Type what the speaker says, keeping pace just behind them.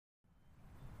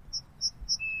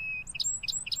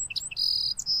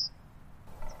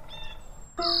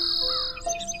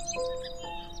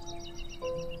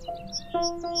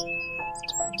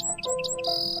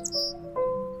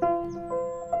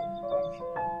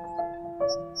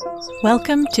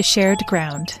Welcome to Shared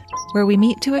Ground, where we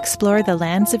meet to explore the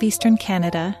lands of Eastern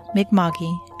Canada,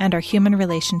 Mi'kma'ki, and our human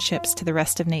relationships to the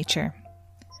rest of nature.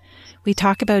 We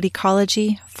talk about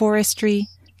ecology, forestry,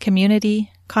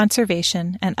 community,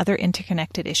 conservation, and other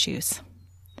interconnected issues.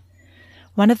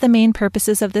 One of the main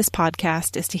purposes of this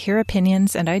podcast is to hear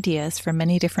opinions and ideas from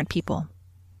many different people.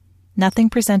 Nothing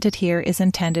presented here is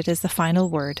intended as the final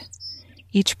word.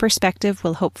 Each perspective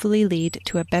will hopefully lead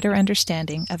to a better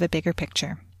understanding of a bigger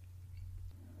picture.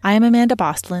 I am Amanda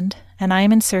Bostland, and I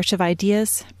am in search of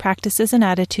ideas, practices, and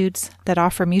attitudes that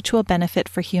offer mutual benefit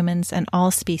for humans and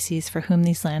all species for whom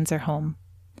these lands are home.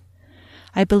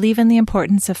 I believe in the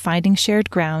importance of finding shared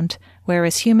ground where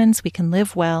as humans we can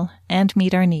live well and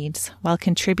meet our needs while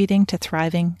contributing to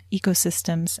thriving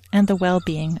ecosystems and the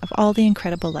well-being of all the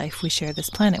incredible life we share this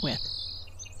planet with.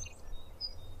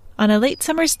 On a late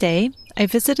summer's day, I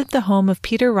visited the home of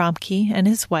Peter Romkey and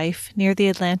his wife near the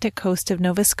Atlantic coast of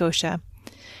Nova Scotia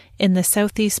in the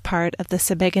southeast part of the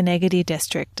Sebeganegedy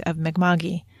district of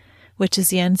Mi'kma'ki, which is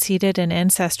the unceded and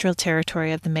ancestral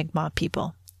territory of the Mi'kmaq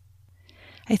people.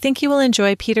 I think you will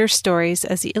enjoy Peter's stories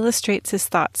as he illustrates his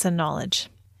thoughts and knowledge.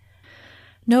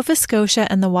 Nova Scotia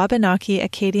and the Wabanaki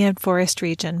Acadian Forest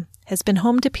region has been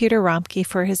home to Peter Romkey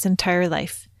for his entire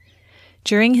life.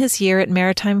 During his year at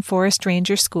Maritime Forest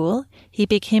Ranger School, he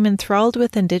became enthralled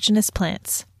with Indigenous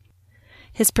plants.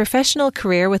 His professional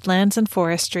career with lands and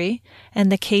forestry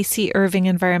and the K.C. Irving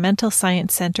Environmental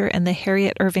Science Centre and the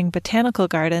Harriet Irving Botanical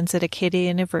Gardens at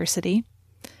Acadia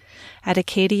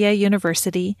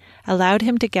University allowed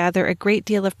him to gather a great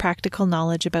deal of practical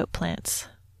knowledge about plants.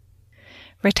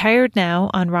 Retired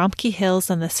now on Romkey Hills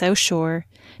on the South Shore,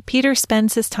 Peter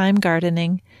spends his time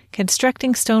gardening,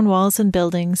 constructing stone walls and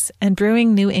buildings, and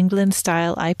brewing New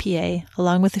England-style IPA,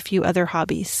 along with a few other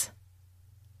hobbies.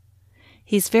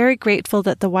 He's very grateful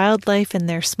that the wildlife in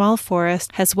their small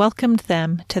forest has welcomed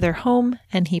them to their home,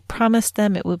 and he promised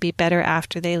them it will be better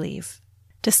after they leave.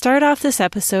 To start off this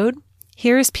episode,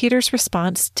 here is Peter's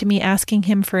response to me asking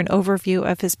him for an overview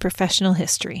of his professional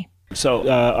history.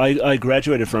 So I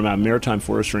graduated from Maritime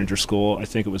Forest Ranger School. I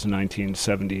think it was in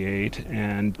 1978.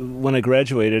 And when I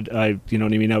graduated, I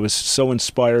was so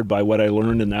inspired by what I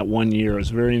learned in that 1 year. It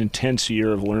was a very intense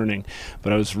year of learning,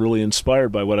 but I was really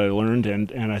inspired by what I learned,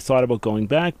 and I thought about going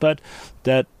back, but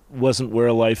that wasn't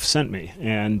where life sent me.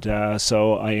 And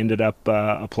so I ended up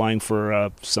applying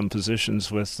for some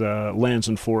positions with Lands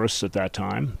and Forests at that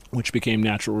time, which became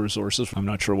Natural Resources. I'm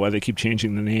not sure why they keep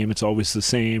changing the name. It's always the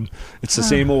same. It's the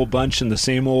same old bunch and the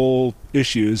same old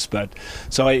issues. But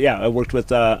so I worked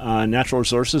with Natural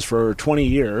Resources for 20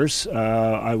 years.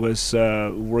 I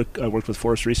worked with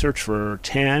Forest Research for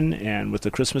 10, and with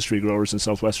the Christmas tree growers in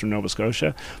southwestern Nova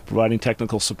Scotia, providing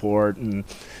technical support and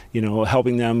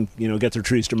helping them get their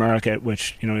trees to market,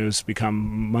 which has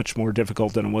become much more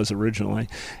difficult than it was originally.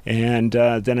 And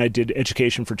then I did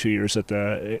education for 2 years at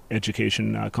the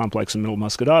education complex in Middle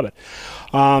Musquodoboit.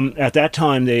 At that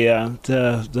time,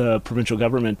 the provincial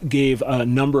government gave a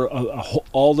number of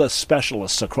all the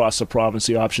specialists across the province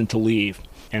the option to leave,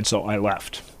 and so I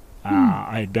left.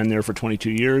 I had been there for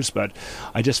 22 years, but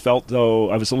I just felt,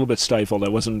 though I was a little bit stifled, I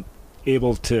wasn't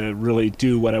able to really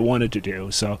do what I wanted to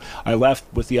do. So I left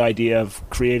with the idea of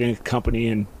creating a company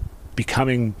and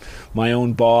becoming my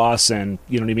own boss and,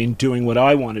 doing what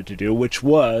I wanted to do, which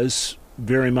was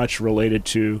very much related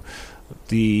to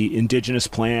the indigenous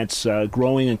plants,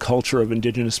 growing and culture of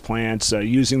indigenous plants,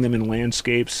 using them in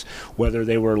landscapes, whether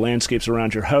they were landscapes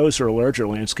around your house or larger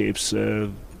landscapes.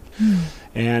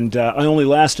 And I only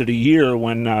lasted a year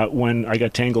when I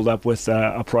got tangled up with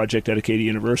a project at Acadia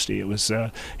University. It was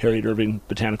Harriet Irving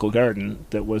Botanical Garden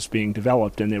that was being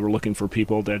developed, and they were looking for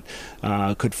people that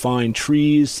could find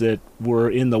trees that were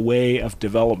in the way of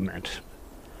development.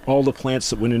 All the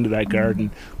plants that went into that garden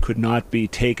could not be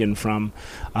taken from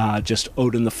just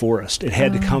out in the forest. It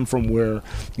had to come from where,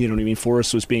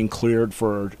 forest was being cleared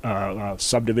for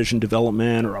subdivision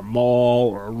development or a mall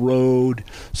or a road.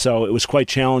 So it was quite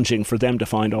challenging for them to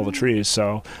find all the trees.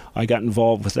 So I got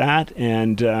involved with that,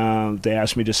 and they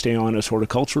asked me to stay on as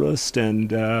horticulturist.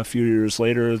 And a few years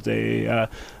later,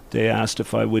 they asked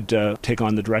if I would take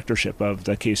on the directorship of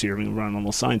the K.C. Irving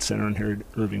Environmental Science Centre and Harriet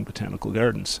Irving Botanical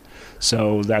Gardens.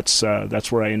 So that's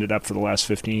where I ended up for the last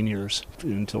 15 years,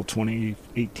 until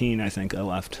 2018, I think I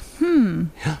left.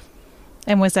 Yeah.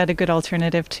 And was that a good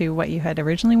alternative to what you had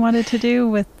originally wanted to do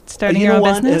with starting your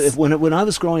own business? When I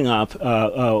was growing up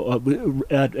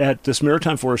at this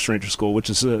Maritime Forest Ranger School,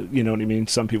 which is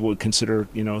some people would consider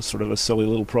sort of a silly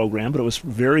little program, but it was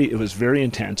very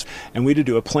intense. And we had to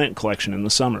do a plant collection in the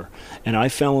summer, and I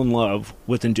fell in love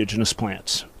with indigenous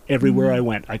plants. Everywhere I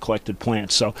went, I collected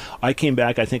plants. So I came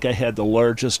back, I think I had the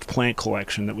largest plant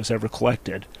collection that was ever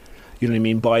collected, you know what I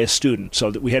mean, by a student.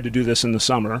 So that we had to do this in the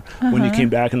summer. When you came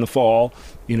back in the fall,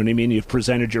 you know what I mean, you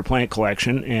presented your plant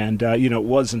collection, and, it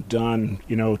wasn't done,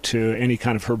 to any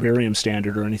kind of herbarium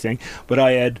standard or anything, but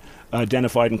I had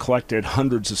identified and collected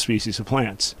hundreds of species of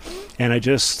plants. And I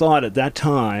just thought at that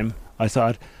time,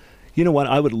 you know what,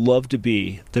 I would love to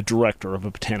be the director of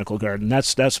a botanical garden.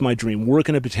 That's my dream. Work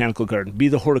in a botanical garden. Be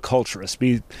the horticulturist.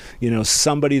 Be,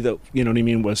 somebody that, you know what I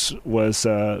mean, was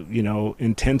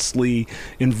intensely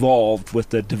involved with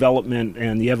the development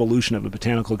and the evolution of a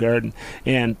botanical garden.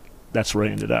 And that's where I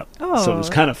ended up. Oh, so it was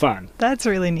kind of fun. That's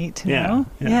really neat to know.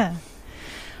 Yeah.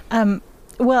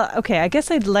 Well, okay, I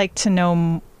guess I'd like to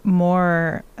know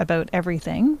more about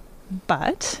everything,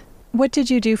 but what did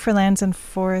you do for Lands and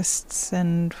Forests,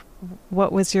 and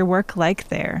what was your work like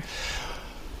there?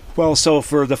 Well, so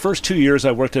for the first 2 years,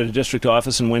 I worked at a district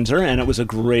office in Windsor, and it was a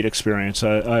great experience.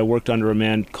 I worked under a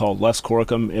man called Les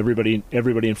Corcom.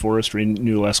 Everybody in forestry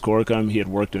knew Les Corcom. He had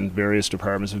worked in various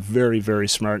departments. A very, very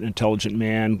smart and intelligent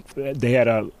man. They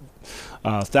had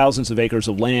thousands of acres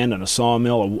of land and a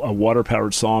sawmill, a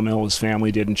water-powered sawmill his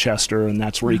family did in Chester, and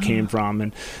that's where he came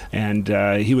from. And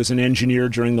he was an engineer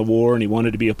during the war, and he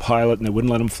wanted to be a pilot, and they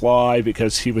wouldn't let him fly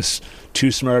because he was too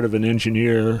smart of an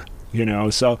engineer.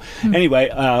 So anyway,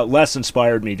 Les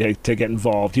inspired me to get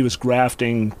involved. He was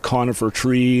grafting conifer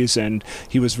trees, and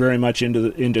he was very much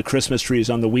into Christmas trees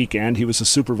on the weekend. He was a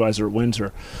supervisor at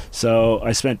Windsor. So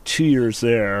I spent 2 years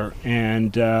there,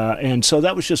 and so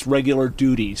that was just regular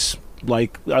duties.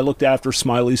 Like, I looked after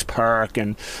Smiley's Park,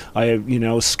 and I,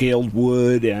 scaled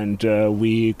wood, and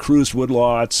we cruised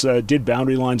woodlots, did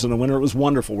boundary lines in the winter. It was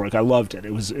wonderful work. I loved it.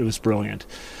 It was brilliant.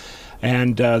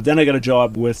 And then I got a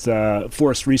job with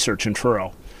Forest Research in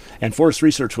Truro. And Forest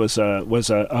Research was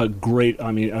a great,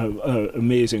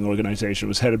 amazing organization. It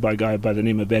was headed by a guy by the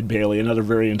name of Ed Bailey, another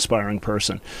very inspiring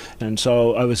person. And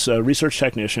so I was a research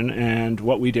technician, and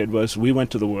what we did was we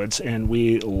went to the woods and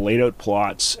we laid out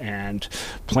plots and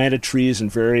planted trees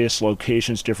in various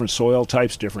locations, different soil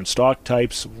types, different stock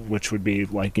types, which would be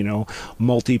like,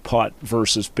 multi-pot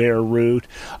versus bare root,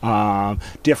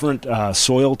 different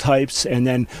soil types, and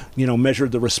then,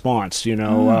 measured the response. Did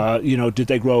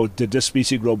this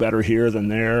species grow better here than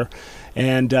there?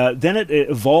 And then it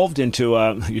evolved into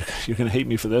you're going to hate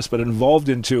me for this, but it evolved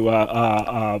into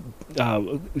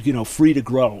free to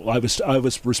grow. I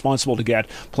was responsible to get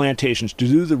plantations, to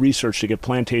do the research to get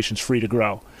plantations free to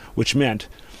grow, which meant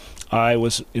I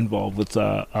was involved with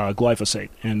glyphosate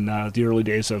in the early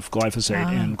days of glyphosate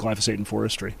and glyphosate in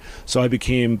forestry. So I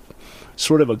became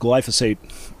sort of a glyphosate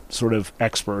sort of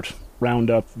expert,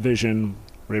 Roundup, Vision,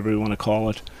 whatever you want to call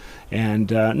it, and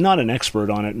not an expert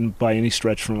on it by any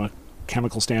stretch from a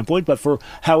chemical standpoint, but for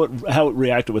how it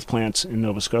reacted with plants in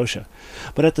Nova Scotia.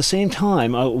 But at the same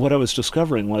time, what I was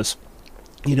discovering was,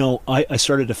 I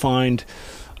started to find,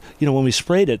 when we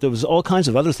sprayed it, there was all kinds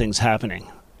of other things happening.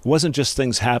 It wasn't just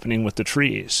things happening with the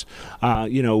trees.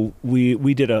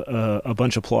 We did a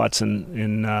bunch of plots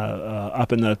in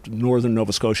up in the northern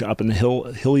Nova Scotia, up in the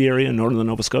hilly area in northern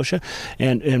Nova Scotia,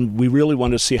 and we really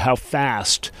wanted to see how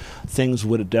fast things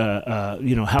would,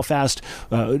 how fast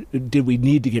did we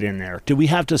need to get in there? Did we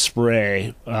have to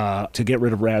spray to get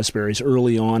rid of raspberries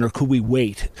early on, or could we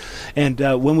wait? And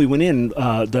when we went in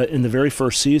the very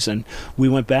first season, we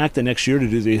went back the next year to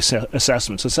do the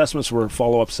assessments.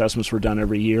 Follow-up assessments were done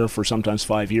every year for sometimes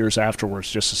 5 years afterwards,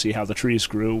 just to see how the trees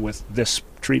grew with this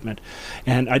treatment.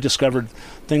 And I discovered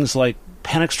things like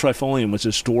Panax trifolium, which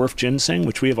is dwarf ginseng,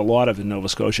 which we have a lot of in Nova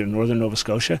Scotia, in northern Nova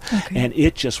Scotia, and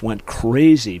it just went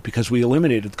crazy because we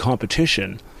eliminated the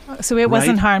competition. So it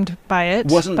wasn't harmed by it?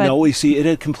 No, you see, it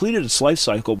had completed its life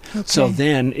cycle. Okay. So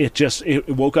then it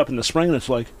woke up in the spring and it's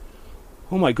like,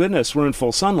 oh my goodness, we're in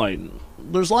full sunlight.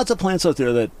 There's lots of plants out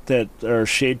there that are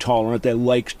shade tolerant.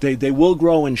 They will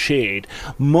grow in shade.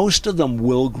 Most of them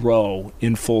will grow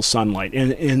in full sunlight,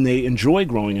 and they enjoy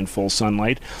growing in full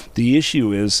sunlight. The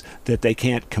issue is that they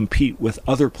can't compete with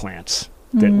other plants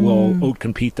that will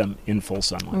outcompete them in full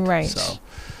sunlight. Right.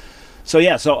 So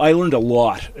I learned a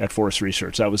lot at Forest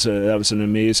Research. That was an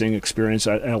amazing experience.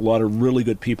 I had a lot of really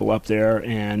good people up there,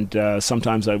 and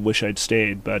sometimes I wish I'd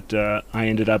stayed, but I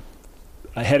ended up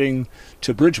heading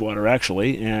to Bridgewater,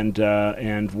 actually,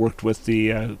 and worked with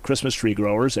the Christmas tree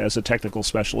growers as a technical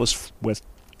specialist with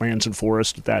Lands and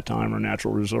Forests at that time, or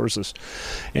Natural Resources.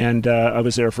 And I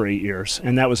was there for 8 years,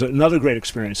 and that was another great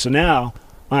experience. So now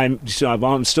I'm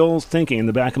still thinking, in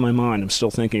the back of my mind, I'm still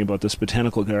thinking about this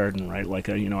botanical garden, right? Like,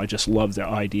 I just love the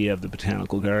idea of the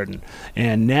botanical garden.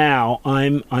 And now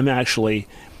I'm actually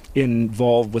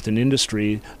involved with an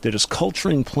industry that is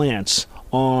culturing plants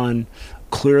on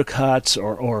clear cuts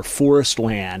or forest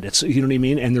land. It's, you know what I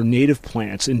mean? And they're native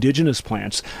plants, indigenous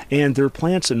plants, and they're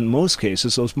plants in most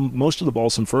cases. Most of the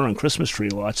balsam fir and Christmas tree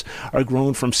lots are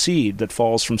grown from seed that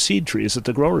falls from seed trees that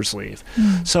the growers leave.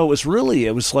 So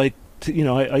it was like, you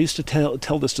know, I used to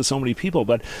tell this to so many people,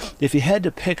 but if you had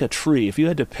to pick a tree, if you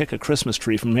had to pick a Christmas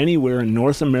tree from anywhere in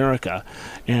North America,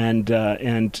 and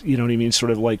you know what I mean,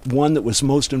 sort of like one that was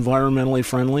most environmentally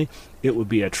friendly, it would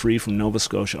be a tree from Nova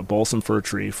Scotia, a balsam fir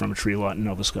tree from a tree lot in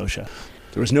Nova Scotia.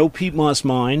 There was no peat moss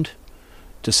mined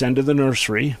to send to the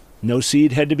nursery. No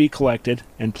seed had to be collected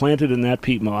and planted in that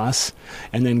peat moss,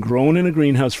 and then grown in a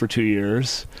greenhouse for 2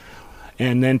 years,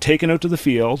 and then taken out to the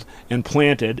field and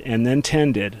planted and then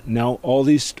tended. Now, all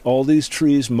these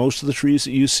trees, most of the trees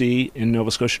that you see in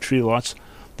Nova Scotia tree lots,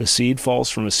 the seed falls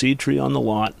from a seed tree on the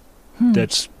lot.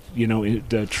 That's, you know,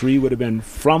 the tree would have been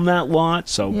from that lot,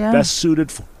 so best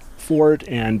suited for it,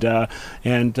 and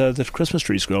the Christmas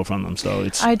trees grow from them. So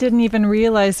it's. I didn't even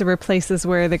realize there were places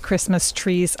where the Christmas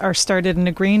trees are started in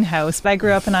a greenhouse. I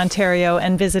grew up in Ontario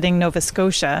and visiting Nova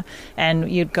Scotia,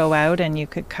 and you'd go out and you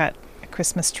could cut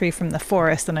Christmas tree from the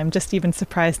forest, and I'm just even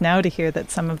surprised now to hear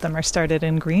that some of them are started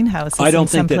in greenhouses. I don't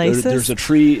think that there's a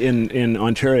tree in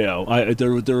Ontario.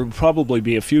 There would probably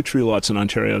be a few tree lots in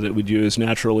Ontario that would use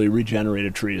naturally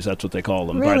regenerated trees. That's what they call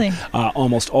them. Really? But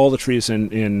almost all the trees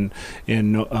in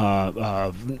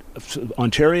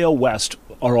Ontario West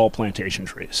are all plantation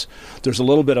trees. There's a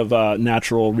little bit of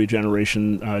natural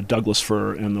regeneration, Douglas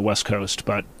fir in the West Coast,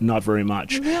 but not very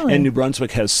much. Really? And New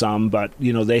Brunswick has some, but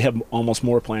you know, they have almost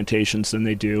more plantations than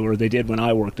they do, or they did when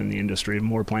I worked in the industry,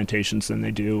 more plantations than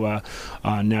they do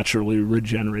naturally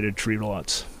regenerated tree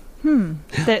lots.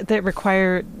 That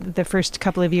require the first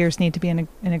couple of years need to be in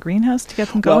a greenhouse to get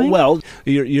them going? Well,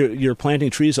 you're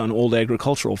planting trees on old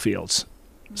agricultural fields.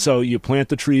 So you plant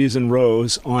the trees in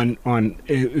rows on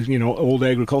you know, old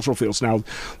agricultural fields. Now,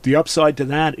 the upside to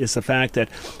that is the fact that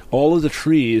all of the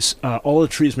trees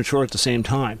mature at the same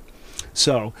time.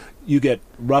 So you get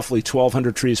roughly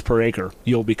 1,200 trees per acre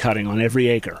you'll be cutting on every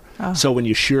acre. So when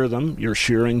you shear them, you're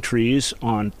shearing trees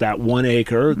on that 1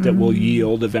 acre that will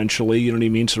yield eventually, you know what I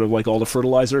mean, sort of like all the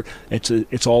fertilizer.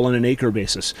 It's all on an acre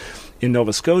basis. In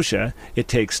Nova Scotia, it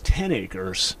takes 10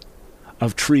 acres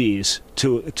of trees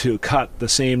to cut the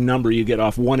same number you get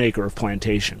off 1 acre of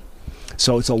plantation.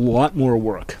 So it's a lot more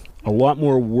work.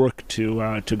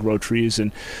 To grow trees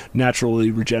in naturally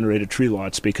regenerated tree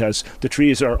lots, because the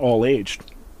trees are all aged.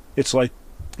 It's like,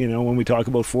 you know, when we talk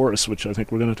about forests, which I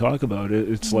think we're going to talk about,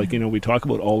 it's like, you know, we talk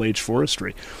about all-age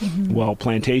forestry. Well,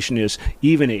 plantation is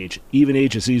even age. Even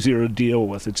age is easier to deal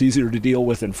with. It's easier to deal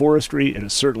with in forestry, and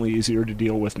it's certainly easier to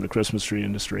deal with in the Christmas tree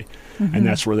industry. And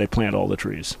that's where they plant all the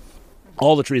trees.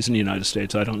 All the trees in the United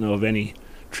States. I don't know of any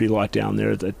tree lot down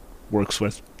there that works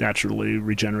with naturally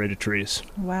regenerated trees.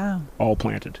 Wow. All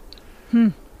planted.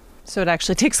 So it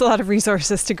actually takes a lot of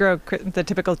resources to grow the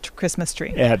typical Christmas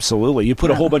tree. Absolutely. You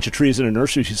put a whole bunch of trees in a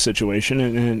nursery situation,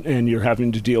 and you're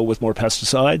having to deal with more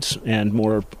pesticides and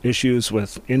more issues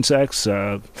with insects.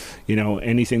 You know,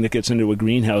 anything that gets into a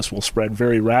greenhouse will spread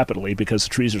very rapidly because the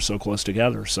trees are so close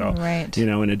together. So, you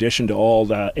know, in addition to all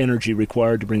the energy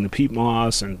required to bring the peat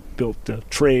moss and build the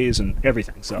trays and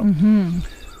everything. So.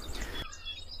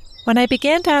 When I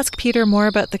began to ask Peter more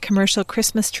about the commercial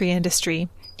Christmas tree industry,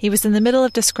 he was in the middle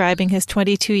of describing his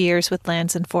 22 years with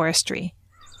lands and forestry.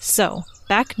 So,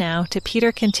 back now to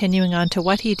Peter continuing on to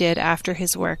what he did after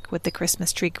his work with the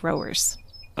Christmas tree growers.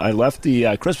 I left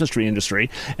the Christmas tree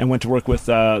industry and went to work with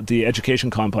the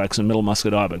education complex in Middle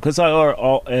Musquodoboit, because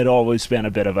it had always been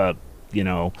a bit of a, you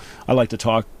know, I like to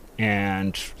talk,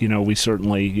 and, you know, we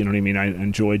certainly, you know what I mean, I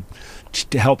enjoyed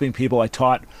helping people. I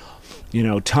taught, you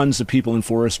know, tons of people in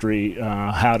forestry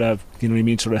how to, you know what I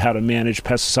mean, sort of how to manage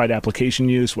pesticide application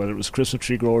use, whether it was Christmas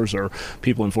tree growers or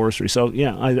people in forestry. So,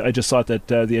 yeah, I just thought that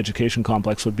the education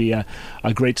complex would be a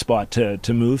great spot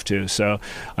to move to. So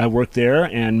I worked there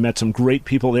and met some great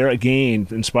people there. Again,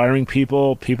 inspiring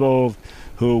people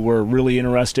who were really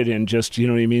interested in just, you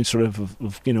know what I mean, sort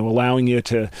of you know, allowing you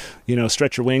to, you know,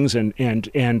 stretch your wings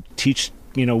and teach.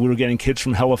 You know, we were getting kids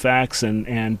from Halifax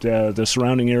and the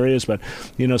surrounding areas, but,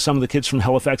 you know, some of the kids from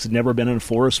Halifax had never been in a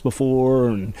forest before,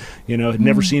 and, you know, had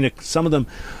never seen some of them,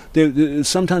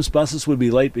 sometimes buses would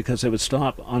be late because they would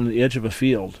stop on the edge of a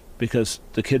field because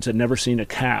the kids had never seen a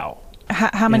cow.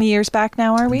 How many years back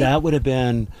now are we? That would have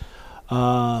been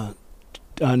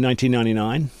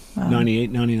 1999,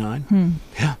 98, 99.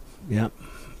 Yeah.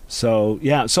 So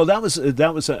that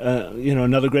was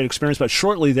another great experience. But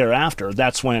shortly thereafter,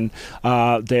 that's when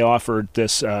they offered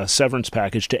this severance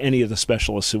package to any of the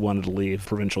specialists who wanted to leave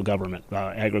provincial government,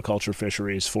 agriculture,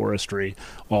 fisheries, forestry,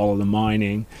 all of the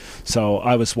mining. So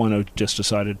I was one who just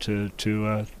decided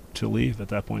to leave at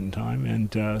that point in time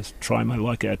and try my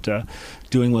luck at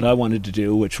doing what I wanted to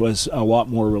do, which was a lot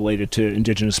more related to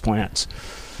indigenous plants.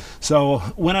 So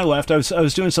when I left, I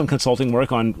was doing some consulting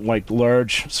work on like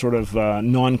large sort of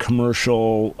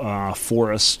non-commercial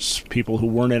forests, people who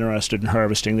weren't interested in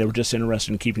harvesting. They were just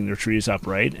interested in keeping their trees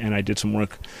upright. And I did some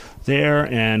work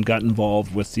there and got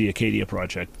involved with the Acadia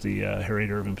project, the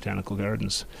Harriet Irving Botanical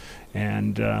Gardens.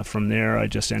 And from there, I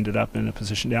just ended up in a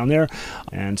position down there.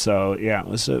 And so, yeah,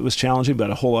 it was challenging, but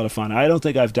a whole lot of fun. I don't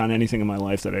think I've done anything in my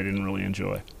life that I didn't really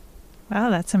enjoy. Wow,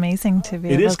 that's amazing to be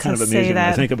able to say that. It is kind of amazing when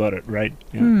I think about it, right?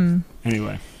 Yeah.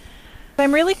 Anyway.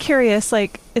 I'm really curious,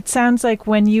 like, it sounds like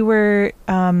when you were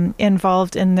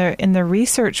involved in the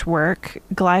research work,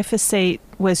 glyphosate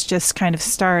was just kind of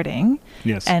starting.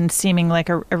 Yes. And seeming like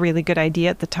a really good idea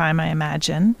at the time, I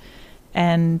imagine.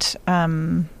 And,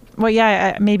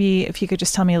 maybe if you could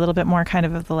just tell me a little bit more kind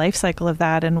of the life cycle of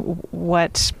that and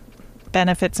what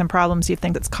benefits and problems you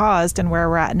think it's caused and where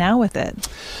we're at now with it.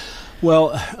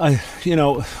 Well,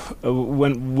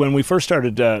 when we first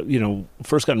started,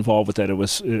 first got involved with that,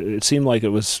 it seemed like it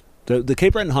was the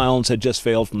Cape Breton Highlands had just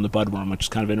failed from the budworm, which is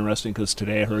kind of interesting because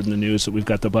today I heard in the news that we've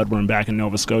got the budworm back in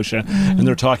Nova Scotia, and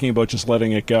they're talking about just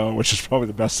letting it go, which is probably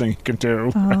the best thing you can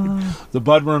do. Right? The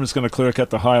budworm is going to clear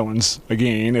cut the highlands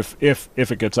again if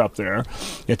it gets up there.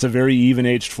 It's a very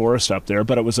even-aged forest up there,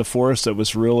 but it was a forest that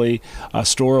was really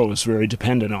Stora was very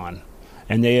dependent on.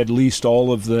 And they had leased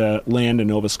all of the land in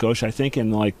Nova Scotia, I think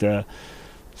in like the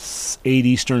 8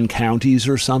 eastern counties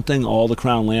or something. All the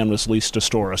Crown land was leased to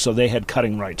Stora, so they had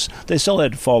cutting rights. They still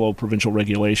had to follow provincial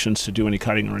regulations to do any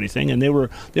cutting or anything, and they were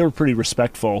pretty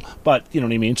respectful. But, you know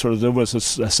what I mean, sort of there was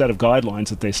a set of guidelines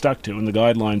that they stuck to, and the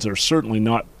guidelines are certainly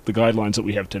not the guidelines that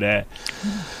we have today.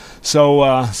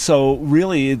 So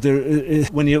really,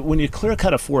 when you clear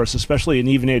cut a forest, especially an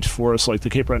even-aged forest like the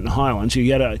Cape Breton Highlands, you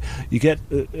get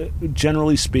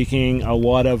generally speaking a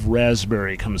lot of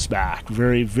raspberry comes back,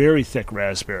 very very thick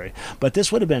raspberry. But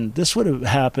this would have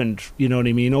happened, you know what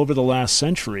I mean, over the last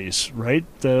centuries, right?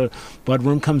 The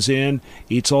budworm comes in,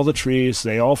 eats all the trees,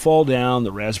 they all fall down,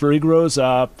 the raspberry grows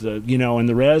up, and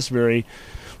the raspberry.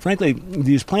 Frankly,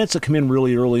 these plants that come in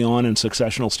really early on in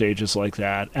successional stages like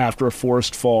that, after a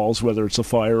forest falls, whether it's a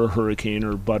fire, a hurricane,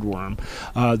 or budworm,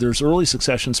 there's early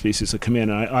succession species that come in.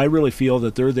 And I really feel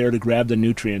that they're there to grab the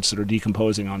nutrients that are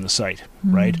decomposing on the site,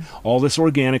 right? All this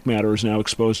organic matter is now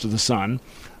exposed to the sun.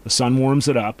 The sun warms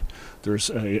it up.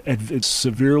 There's a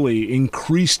severely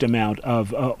increased amount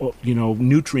of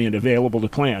nutrient available to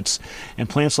plants. And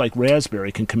plants like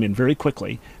raspberry can come in very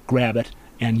quickly, grab it,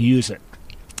 and use it.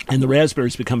 And the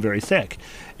raspberries become very thick.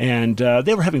 And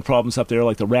they were having problems up there,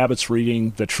 like the rabbits were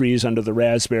eating the trees under the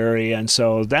raspberry. And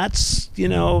so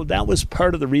that was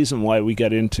part of the reason why we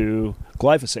got into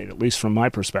glyphosate, at least from my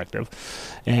perspective.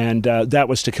 And that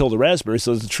was to kill the raspberries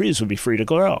so that the trees would be free to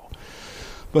grow.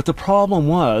 But the problem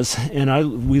was,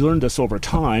 and we learned this over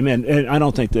time, and I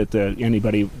don't think that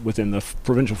anybody within the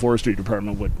provincial forestry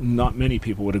department not many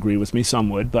people would agree with me, some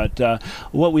would, but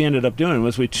what we ended up doing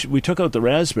was we took out the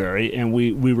raspberry and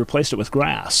we replaced it with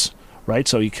grass, right?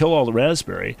 So you kill all the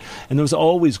raspberry, and there was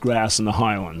always grass in the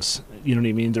highlands. You know what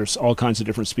I mean? There's all kinds of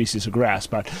different species of grass,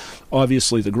 but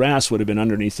obviously the grass would have been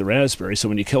underneath the raspberry, so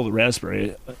when you kill the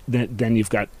raspberry, then you've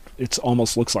got it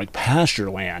almost looks like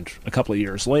pasture land a couple of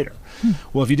years later.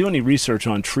 Well, if you do any research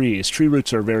on trees, tree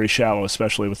roots are very shallow,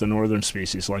 especially with the northern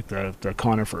species like the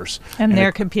conifers. And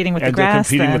they're competing with the grass.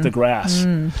 They're competing with the grass.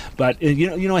 But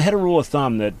I had a rule of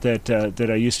thumb that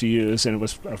I used to use, and it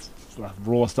was a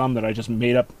rule of thumb that I just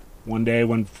made up one day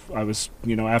when I was,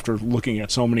 after looking at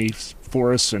so many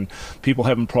forests and people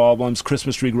having problems,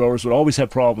 Christmas tree growers would always have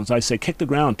problems. I say, kick the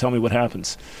ground, tell me what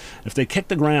happens. If they kick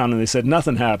the ground and they said,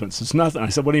 nothing happens, it's nothing. I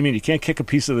said, what do you mean? You can't kick a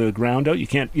piece of the ground out? You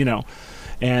can't,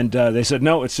 And they said,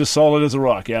 no, it's just solid as a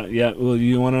rock. Yeah. Well,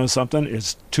 you want to know something?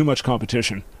 It's too much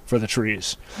competition for the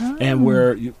trees. And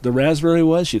where the raspberry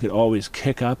was, you could always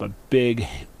kick up a big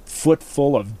foot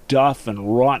full of duff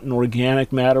and rotten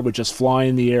organic matter would just fly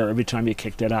in the air every time you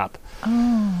kicked it up.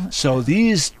 So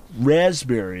these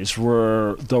raspberries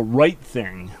were the right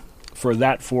thing for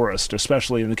that forest,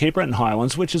 especially in the Cape Breton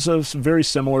Highlands, which is very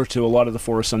similar to a lot of the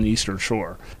forests on the eastern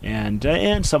shore, and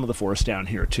some of the forests down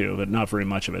here too, but not very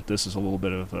much of it. This is a little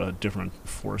bit of a different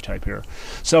forest type here.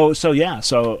 So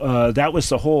that was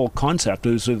the whole concept: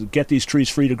 is to get these trees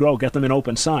free to grow, get them in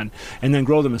open sun, and then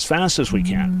grow them as fast as we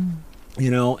can.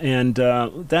 And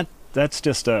that's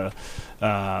just it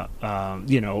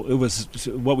was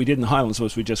what we did in the Highlands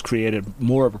was we just created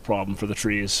more of a problem for the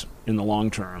trees in the long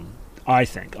term.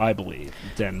 I believe,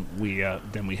 than we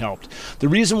helped. The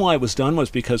reason why it was done was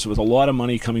because there was a lot of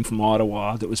money coming from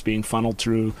Ottawa that was being funneled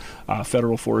through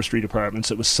federal forestry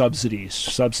departments. It was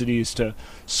subsidies to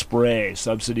spray,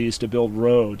 subsidies to build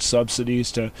roads,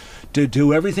 subsidies to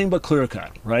do everything but clear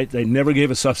cut, right? They never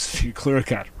gave a subsidy to clear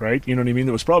cut, right? You know what I mean?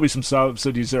 There was probably some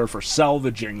subsidies there for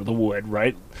salvaging the wood,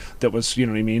 right? That was,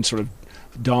 sort of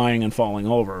dying and falling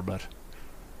over, but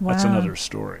that's another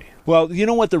story. Well, you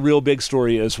know what the real big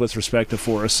story is with respect to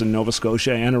forests in Nova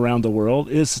Scotia and around the world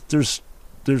is there's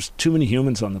too many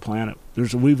humans on the planet.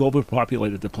 We've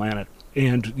overpopulated the planet.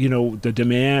 And, the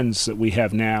demands that we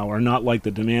have now are not like the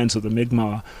demands of the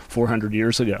Mi'kmaq 400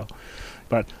 years ago.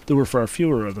 But there were far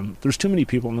fewer of them. There's too many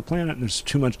people on the planet, and there's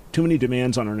too many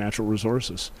demands on our natural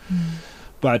resources.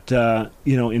 But,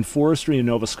 in forestry in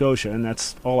Nova Scotia, and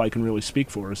that's all I can really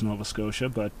speak for is Nova Scotia,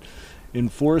 but in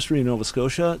forestry in Nova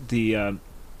Scotia,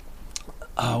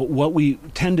 what we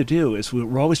tend to do is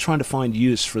we're always trying to find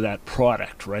use for that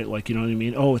product, right? Like, you know what I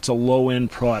mean? Oh, it's a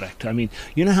low-end product. I mean,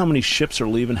 you know how many ships are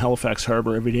leaving Halifax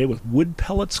Harbor every day with wood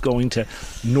pellets going to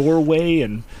Norway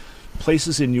and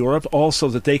places in Europe, all so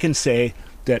that they can say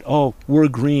that, oh, we're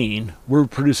green, we're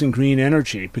producing green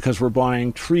energy because we're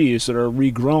buying trees that are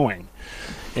regrowing.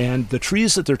 And the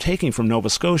trees that they're taking from Nova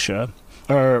Scotia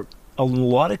are, in a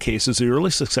lot of cases, the early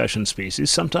succession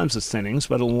species. Sometimes it's thinnings,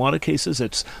 but in a lot of cases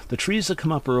it's the trees that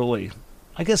come up early.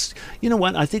 I guess,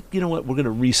 I think, we're going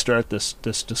to restart this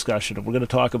discussion, and we're going to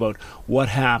talk about what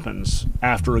happens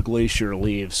after a glacier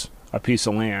leaves a piece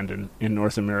of land in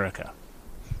North America.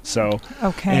 So,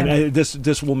 okay, and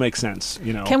this will make sense,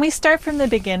 Can we start from the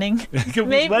beginning?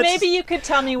 Maybe you could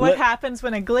tell me what happens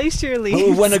when a glacier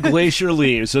leaves. When a glacier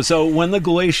leaves. So when the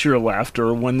glacier left,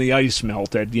 or when the ice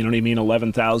melted,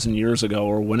 11,000 years ago,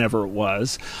 or whenever it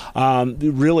was,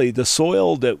 really the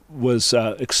soil that was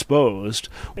exposed,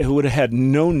 it would have had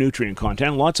no nutrient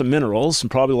content, lots of minerals, and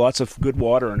probably lots of good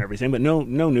water and everything, but no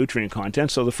nutrient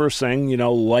content. So the first thing,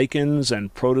 lichens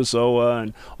and protozoa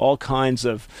and all kinds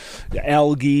of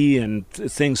algae and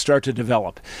things start to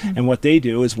develop. And what they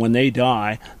do is when they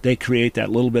die, they create that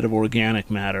little bit of organic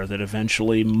matter that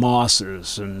eventually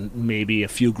mosses and maybe a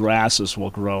few grasses will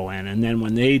grow in. And then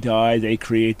when they die, they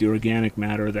create the organic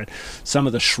matter that some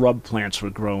of the shrub plants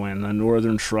would grow in, the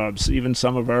northern shrubs, even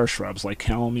some of our shrubs like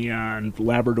Kalmia and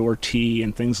Labrador tea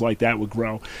and things like that would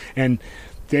grow. And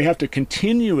they have to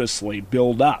continuously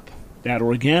build up that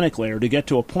organic layer to get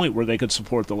to a point where they could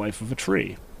support the life of a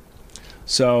tree.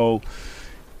 So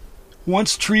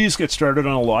once trees get started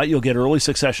on a lot, you'll get early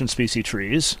succession species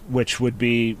trees, which would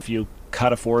be, if you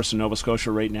cut a forest in Nova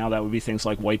Scotia right now, that would be things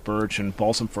like white birch and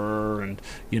balsam fir and,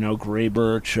 gray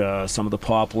birch, some of the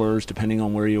poplars, depending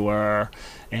on where you are.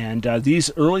 And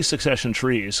these early succession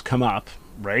trees come up,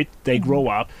 right? They grow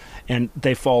up and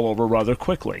they fall over rather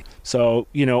quickly. So,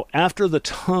 after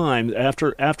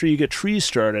you get trees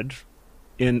started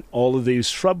in all of these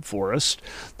shrub forests,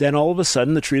 then all of a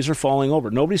sudden the trees are falling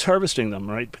over. Nobody's harvesting them,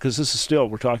 right? Because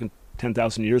we're talking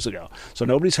 10,000 years ago. So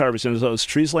nobody's harvesting. Those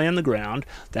trees lay in the ground.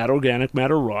 That organic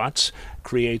matter rots,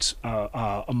 creates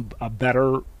a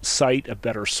better site, a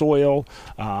better soil,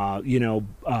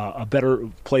 a better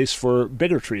place for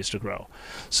bigger trees to grow.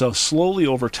 So slowly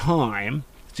over time,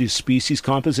 the species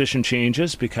composition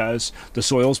changes because the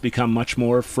soils become much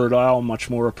more fertile, much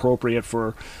more appropriate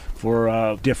for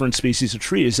different species of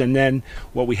trees. And then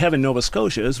what we have in Nova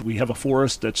Scotia is we have a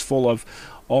forest that's full of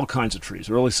all kinds of trees,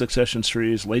 early succession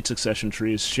trees, late succession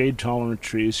trees, shade-tolerant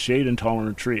trees,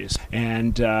 shade-intolerant trees.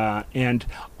 And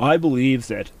I believe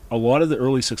that a lot of the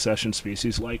early succession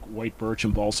species, like white birch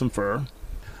and balsam fir,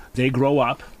 they grow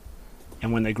up,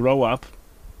 and when they grow up,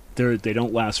 they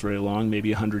don't last very long,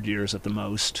 maybe 100 years at the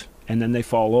most, and then they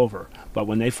fall over. But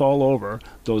when they fall over,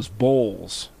 those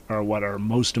boles are what are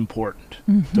most important.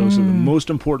 Mm-hmm. Those are the most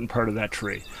important part of that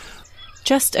tree.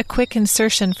 Just a quick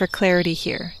insertion for clarity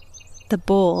here. The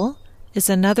bole is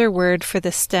another word for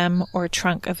the stem or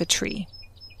trunk of a tree.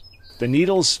 The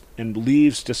needles and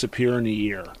leaves disappear in a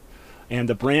year, and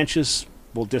the branches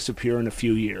will disappear in a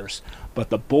few years, but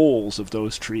the boles of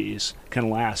those trees can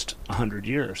last 100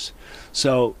 years.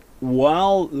 So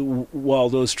while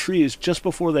those trees, just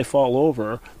before they fall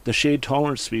over, the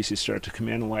shade-tolerant species start to come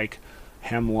in, like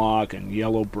hemlock and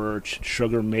yellow birch,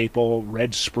 sugar maple,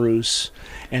 red spruce,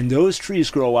 and those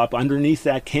trees grow up underneath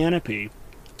that canopy.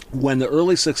 When the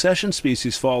early succession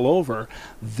species fall over,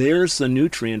 there's the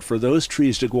nutrient for those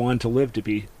trees to go on to live to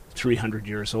be 300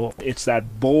 years old. It's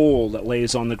that bole that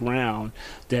lays on the ground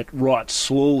that rots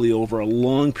slowly over a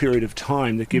long period of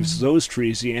time that gives those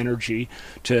trees the energy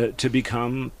to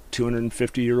become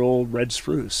 250-year-old red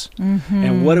spruce.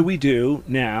 And what do we do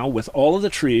now with all of the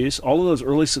trees, all of those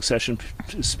early succession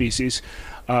species?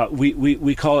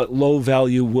 We call it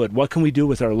low-value wood. What can we do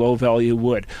with our low-value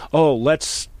wood? Oh,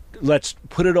 let's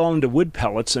put it all into wood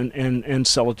pellets and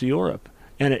sell it to Europe.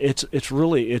 And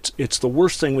it's the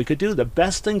worst thing we could do. The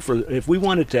best thing if we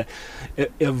wanted to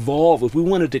evolve, if we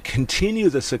wanted to continue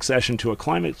the succession to a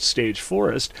climate stage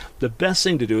forest, the best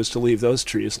thing to do is to leave those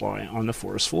trees lie on the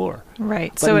forest floor.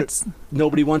 Right. But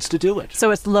nobody wants to do it. So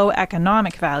it's low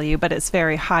economic value, but it's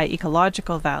very high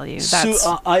ecological value.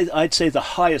 I'd say the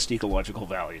highest ecological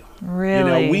value.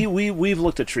 Really? We've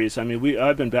looked at trees. I mean,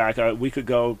 I've been back. We could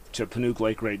go to Panuke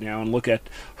Lake right now and look at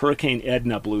Hurricane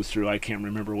Edna blew through. I can't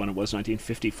remember when it was,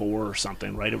 1954 or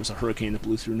something, right? It was a hurricane that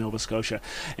blew through Nova Scotia.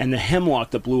 And the hemlock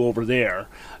that blew over there,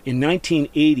 in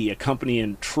 1980, a company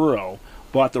in Truro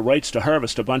bought the rights to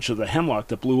harvest a bunch of the hemlock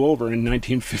that blew over in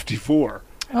 1954.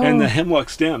 Oh. And the hemlock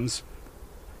stems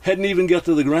hadn't even got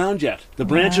to the ground yet. The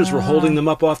branches were holding them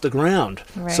up off the ground.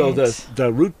 Right. So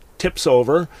the root tips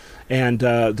over, and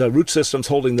the root system's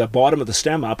holding the bottom of the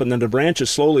stem up, and then the branches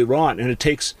slowly rot, and it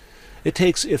takes,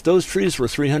 if those trees were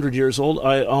 300 years old,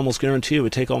 I almost guarantee it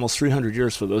would take almost 300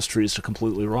 years for those trees to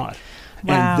completely rot.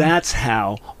 Wow. And that's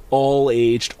how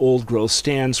all-aged, old-growth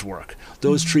stands work.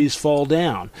 Those trees fall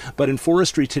down. But in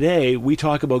forestry today, we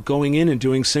talk about going in and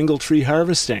doing single-tree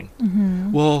harvesting.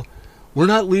 Well, we're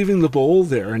not leaving the bole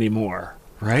there anymore,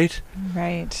 right?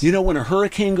 Right. You know, when a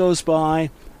hurricane goes by,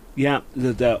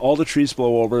 all the trees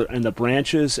blow over, and the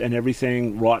branches and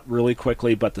everything rot really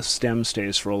quickly, but the stem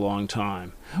stays for a long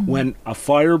time. When a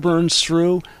fire burns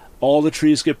through, all the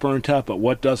trees get burnt up, but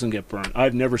what doesn't get burned?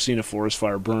 I've never seen a forest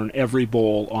fire burn every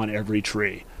bole on every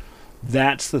tree.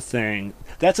 That's the thing.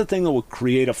 That's the thing that will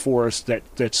create a forest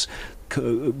that's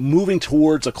moving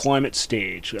towards a climax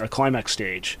stage,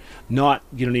 not,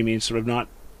 you know what I mean, sort of not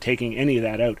taking any of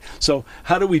that out. So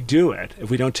how do we do it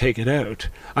if we don't take it out?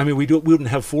 I mean, we wouldn't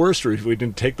have forestry if we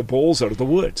didn't take the boles out of the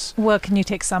woods. Well, can you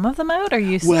take some of them out?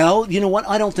 Well, you know what?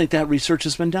 I don't think that research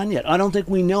has been done yet. I don't think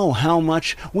we know how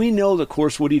much. We know that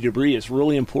coarse woody debris is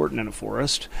really important in a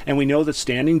forest, and we know that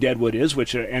standing deadwood is,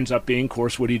 which ends up being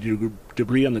coarse woody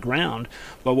debris on the ground.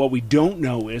 But what we don't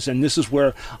know is, and this is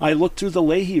where I looked through the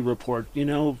Leahy report,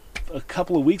 a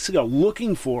couple of weeks ago,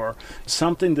 looking for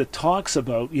something that talks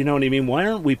about, you know what I mean, why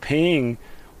aren't we paying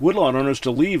woodlot owners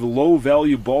to leave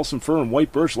low-value balsam fir and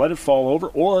white birch, let it fall over,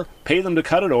 or pay them to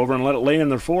cut it over and let it lay in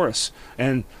their forests?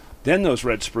 And then those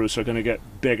red spruce are going to get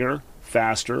bigger,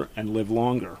 faster, and live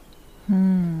longer.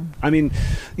 I mean,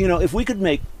 if we could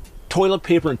make toilet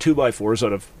paper and 2x4s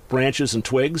out of branches and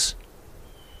twigs,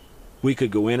 we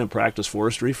could go in and practice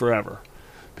forestry forever.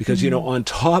 Because, on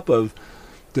top of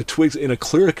the twigs in a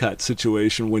clear-cut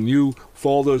situation, when you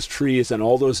fall those trees and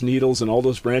all those needles and all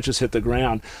those branches hit the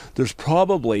ground, there's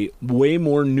probably way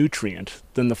more nutrient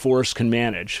than the forest can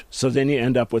manage. So then you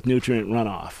end up with nutrient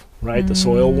runoff, right? The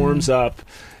soil warms up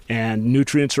and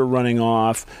nutrients are running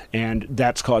off, and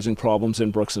that's causing problems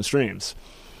in brooks and streams.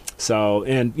 So,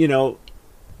 and,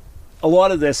 a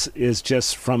lot of this is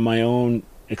just from my own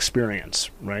experience,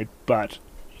 right? But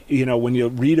when you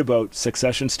read about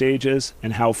succession stages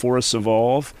and how forests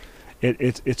evolve,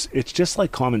 it's just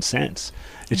like common sense.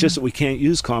 It's just that we can't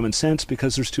use common sense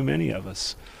because there's too many of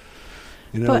us.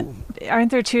 But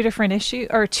aren't there two different issues,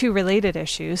 or two related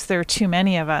issues? There are too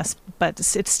many of us, but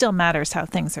it still matters how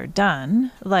things are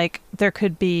done. Like, there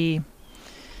could be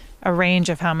a range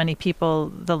of how many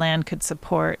people the land could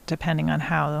support depending on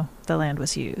how the land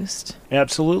was used.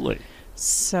 Absolutely.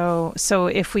 So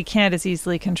if we can't as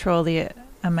easily control the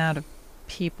amount of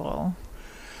people,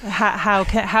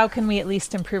 how can we at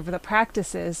least improve the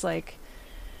practices? Like,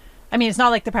 I mean, it's not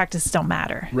like the practices don't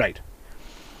matter. Right.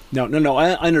 No,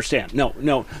 I understand.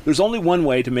 No, there's only one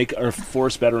way to make our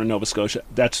forest better in Nova Scotia.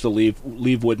 That's to leave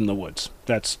wood in the woods.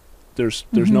 There's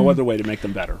no other way to make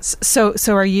them better. So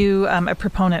are you a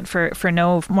proponent for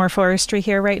no more forestry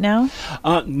here right now?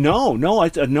 No, I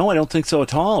don't think so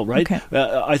at all, right? Okay.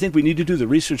 I think we need to do the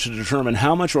research to determine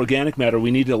how much organic matter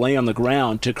we need to lay on the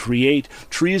ground to create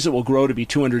trees that will grow to be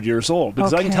 200 years old.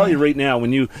 Because I can tell you right now,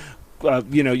 when you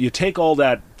take all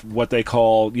that, what they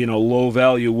call,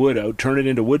 low-value wood out, turn it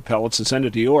into wood pellets and send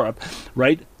it to Europe,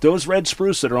 right? Those red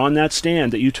spruce that are on that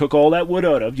stand that you took all that wood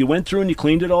out of, you went through and you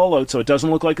cleaned it all out so it doesn't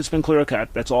look like it's been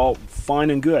clear-cut. That's all fine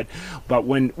and good. But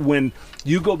when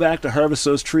you go back to harvest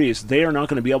those trees, they are not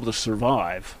going to be able to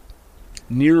survive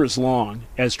near as long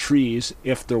as trees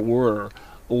if there were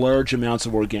large amounts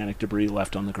of organic debris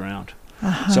left on the ground.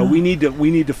 So we need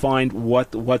to find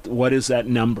what is that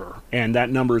number, and that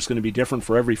number is going to be different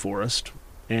for every forest,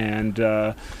 and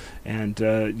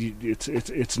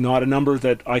it's not a number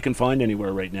that I can find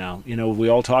anywhere right now. We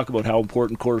all talk about how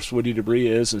important coarse woody debris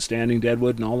is and standing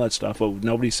deadwood and all that stuff, but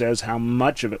nobody says how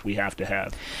much of it we have to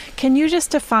have. Can you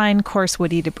just define coarse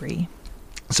woody debris?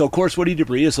 So coarse woody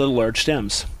debris is little large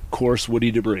stems. Coarse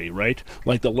woody debris, right?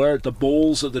 Like the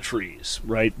boles of the trees,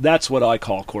 right? That's what I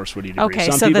call coarse woody debris.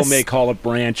 Okay, Some people may call it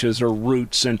branches or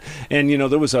roots, and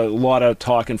there was a lot of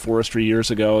talk in forestry years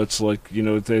ago. It's like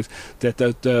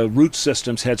that the root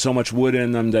systems had so much wood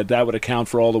in them that would account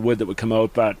for all the wood that would come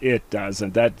out, but it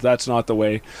doesn't. That's not the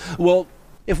way. Well,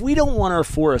 if we don't want our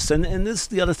forests, and this is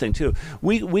the other thing too,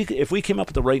 if we came up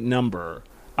with the right number,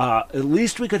 at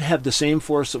least we could have the same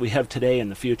forests that we have today in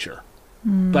the future.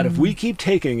 But if we keep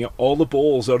taking all the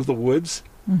boles out of the woods,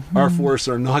 our forests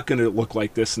are not going to look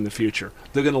like this in the future.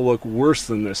 They're going to look worse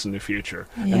than this in the future.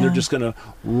 Yeah. And they're just going to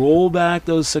roll back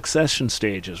those succession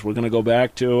stages. We're going to go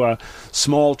back to a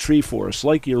small tree forest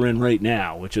like you're in right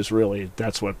now, which is really,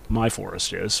 that's what my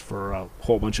forest is for a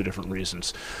whole bunch of different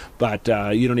reasons. But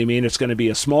you know what I mean? It's going to be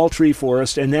a small tree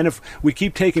forest. And then if we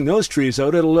keep taking those trees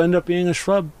out, it'll end up being a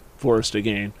shrub forest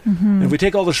again. And if we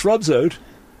take all the shrubs out,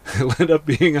 it'll end up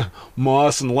being a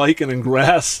moss and lichen and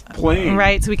grass plain.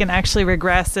 Right, so we can actually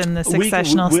regress in the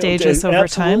successional stages over time.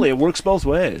 Absolutely, it works both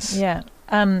ways. Yeah.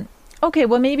 Okay,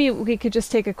 well, maybe we could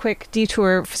just take a quick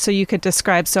detour so you could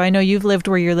describe. So I know you've lived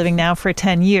where you're living now for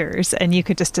 10 years, and you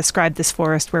could just describe this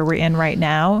forest where we're in right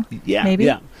now. Yeah, maybe?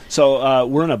 Yeah. So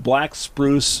we're in a black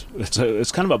spruce.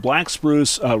 It's kind of a black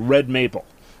spruce red maple.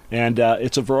 And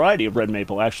it's a variety of red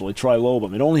maple, actually,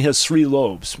 trilobum. It only has 3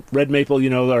 lobes. Red maple,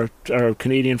 our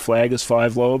Canadian flag is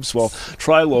 5 lobes. Well,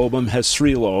 trilobum has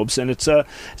 3 lobes, and it's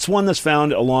one that's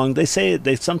found along.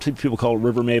 Some people call it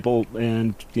river maple,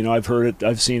 and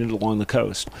I've seen it along the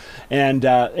coast. And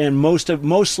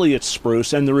mostly it's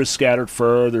spruce, and there is scattered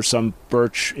fir. There's some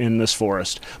birch in this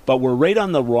forest, but we're right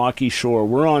on the rocky shore.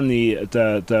 We're on the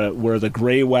where the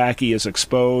gray wacky is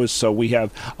exposed. So we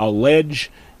have a ledge,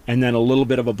 and then a little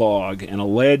bit of a bog, and a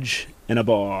ledge, and a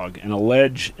bog, and a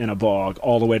ledge, and a bog,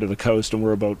 all the way to the coast, and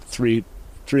we're about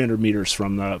 300 meters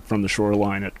from the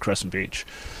shoreline at Crescent Beach.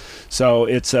 So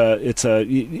it's a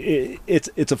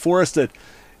forest that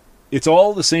it's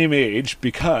all the same age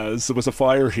because there was a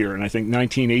fire here in, I think,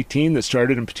 1918 that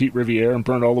started in Petite Riviere and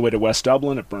burned all the way to West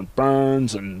Dublin. It burnt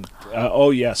Burns and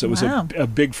it was a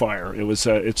big fire. It was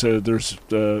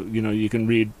you can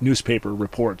read newspaper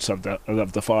reports of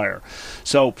the fire.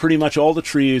 So pretty much all the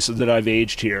trees that I've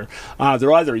aged here,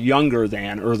 they're either younger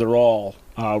than or they're all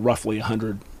roughly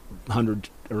 100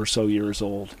 or so years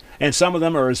old. And some of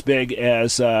them are as big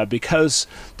as, because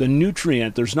the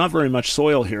nutrient, there's not very much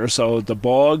soil here, so the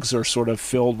bogs are sort of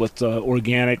filled with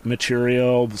organic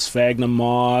material, sphagnum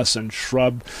moss and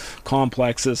shrub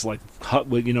complexes like,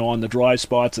 on the dry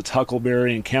spots it's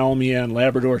huckleberry and kalmia and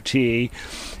Labrador tea,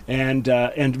 and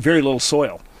very little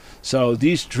soil. So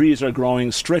these trees are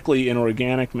growing strictly in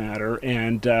organic matter,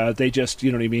 and they just,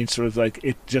 sort of like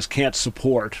it just can't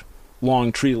support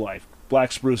long tree life.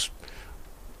 Black spruce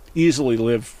easily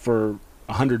live for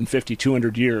 150,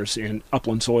 200 years in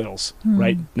upland soils,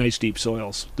 right? Nice deep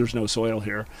soils. There's no soil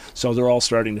here. So they're all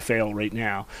starting to fail right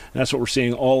now. And that's what we're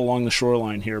seeing all along the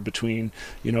shoreline here between,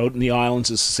 out in the islands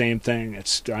is the same thing.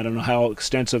 I don't know how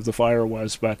extensive the fire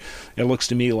was, but it looks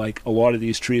to me like a lot of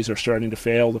these trees are starting to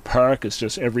fail. The park is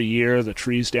just every year, the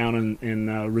trees down in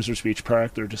Rizzers Beach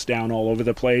Park, they're just down all over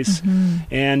the place.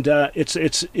 And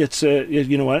it's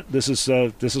you know what? This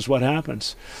is what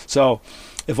happens. So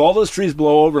if all those trees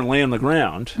blow over and lay on the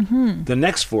ground, the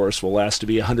next forest will last to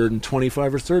be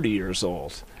 125 or 30 years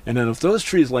old. And then if those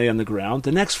trees lay on the ground,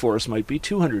 the next forest might be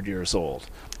 200 years old.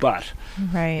 But,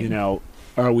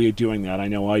 are we doing that? I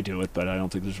know I do it, but I don't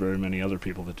think there's very many other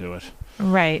people that do it.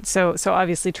 Right. So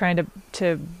obviously trying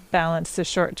to balance the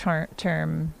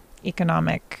short-term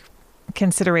economic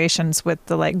considerations with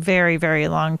the very, very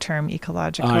long-term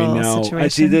ecological situation. I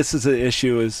see this as an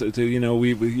issue is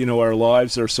we our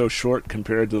lives are so short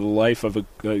compared to the life of a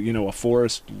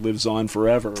forest lives on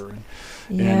forever,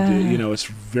 and it's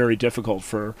very difficult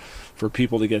for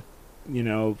people to get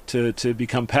to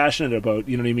become passionate about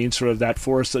sort of that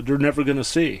forest that they're never going to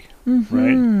see.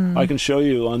 Right? I can show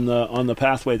you on the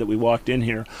pathway that we walked in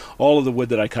here all of the wood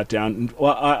that I cut down.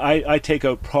 Well, I take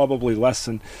out probably less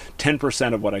than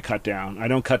 10% of what I cut down. I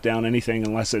don't cut down anything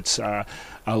unless it's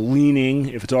leaning,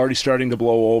 if it's already starting to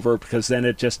blow over, because then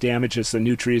it just damages the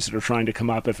new trees that are trying to come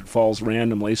up if it falls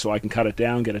randomly, so I can cut it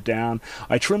down, get it down.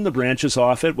 I trim the branches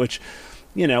off it, which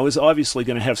is obviously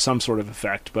going to have some sort of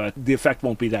effect, but the effect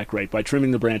won't be that great. By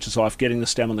trimming the branches off, getting the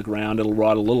stem on the ground, it'll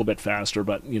rot a little bit faster,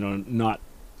 but, not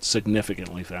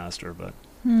significantly faster, but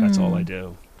that's all I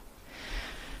do.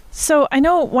 So I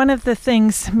know one of the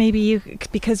things, maybe you,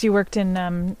 because you worked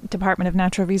in Department of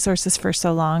Natural Resources for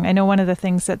so long, I know one of the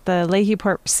things that the Leahy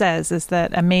report says is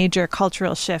that a major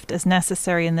cultural shift is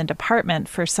necessary in the department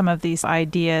for some of these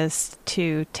ideas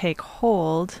to take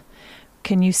hold.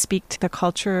 Can you speak to the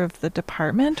culture of the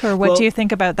department, or what do you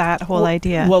think about that whole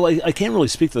idea? Well, I can't really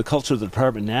speak to the culture of the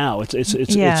department now. It's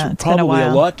probably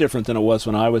a lot different than it was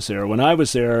when I was there. When I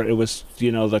was there, it was,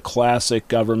 the classic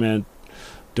government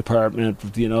department,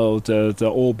 the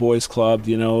old boys club,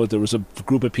 there was a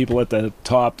group of people at the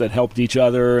top that helped each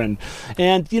other, and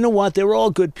you know what, they were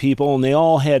all good people, and they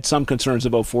all had some concerns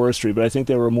about forestry, but I think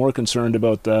they were more concerned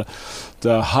about the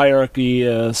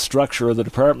hierarchy structure of the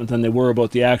department than they were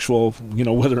about the actual,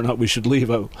 whether or not we should leave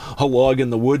a log in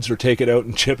the woods or take it out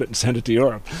and chip it and send it to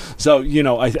Europe. So,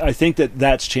 I think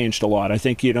that's changed a lot. I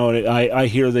think, I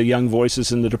hear the young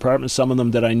voices in the department, some of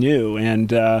them that I knew,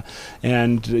 and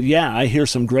I hear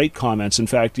some great comments. In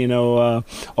fact,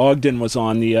 Ogden was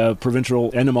on, the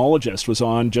provincial entomologist was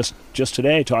on just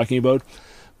today talking about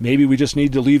maybe we just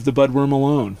need to leave the budworm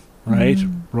alone, right?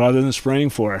 Rather than spraying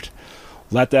for it.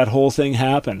 Let that whole thing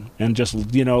happen, and just,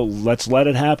 let's let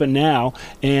it happen now.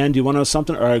 And you want to know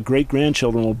something? Our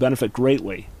great-grandchildren will benefit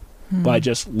greatly by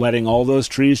just letting all those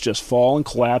trees just fall and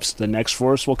collapse. The next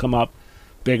forest will come up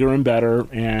bigger and better,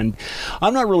 and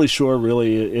I'm not really sure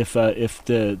if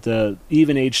the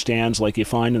even age stands like you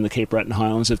find in the Cape Breton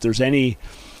Highlands, I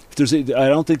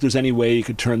don't think there's any way you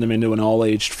could turn them into an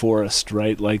all-aged forest,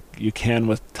 right? Like you can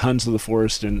with tons of the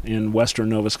forest in western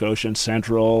Nova Scotia and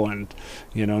central and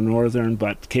northern.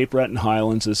 But Cape Breton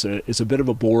Highlands is a bit of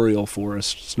a boreal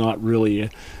forest. It's not really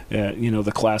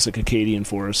the classic Acadian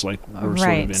forest like we're sort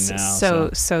of in now.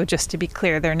 So just to be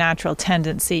clear, their natural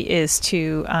tendency is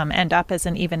to end up as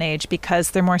an even age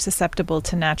because they're more susceptible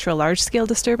to natural large-scale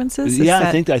disturbances.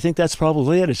 I think that's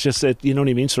probably it. It's just that you know what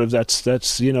I mean. Sort of that's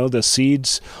the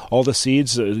seeds. All the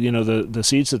seeds, the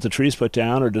seeds that the trees put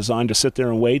down are designed to sit there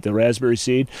and wait. The raspberry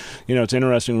seed, it's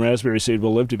interesting, raspberry seed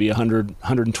will live to be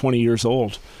 120 years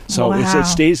old. So it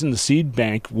stays in the seed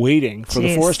bank waiting for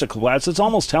the forest to collapse. It's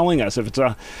almost telling us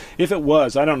if it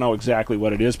was, I don't know exactly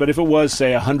what it is, but if it was,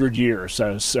 say, 100 years,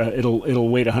 it'll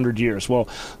wait 100 years. Well,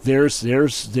 there's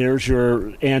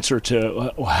your answer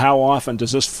to how often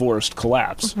does this forest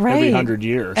collapse every 100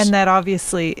 years. And that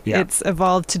obviously it's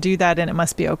evolved to do that, and it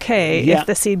must be okay if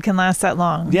the seed can last that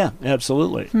long. Yeah,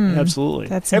 absolutely. Absolutely.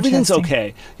 That's everything's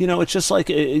okay. It's just like,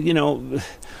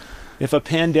 if a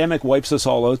pandemic wipes us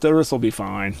all out, the Earth will be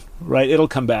fine, right? It'll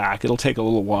come back. It'll take a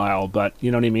little while, but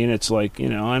you know what I mean? It's like,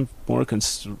 I'm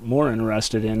more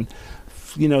interested in,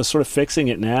 sort of fixing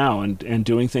it now and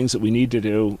doing things that we need to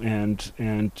do and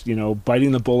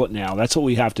biting the bullet now. That's what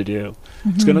we have to do.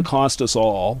 It's going to cost us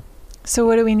all. So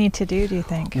what do we need to do you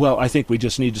think? Well, I think we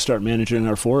just need to start managing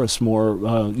our forests more,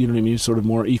 sort of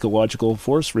more ecological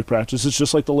forestry practices,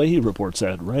 just like the Leahy report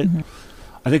said, right?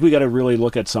 I think we got to really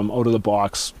look at some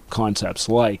out-of-the-box concepts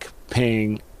like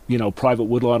paying, private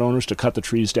woodlot owners to cut the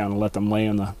trees down and let them lay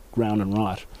on the ground and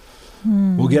rot.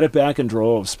 We'll get it back in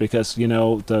droves because,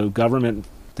 the government,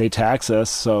 they tax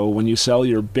us, so when you sell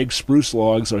your big spruce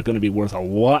logs, they're going to be worth a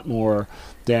lot more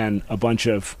than a bunch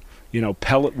of,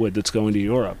 pellet wood that's going to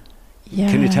Europe. Yeah.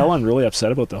 Can you tell I'm really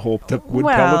upset about the wood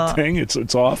pellet thing?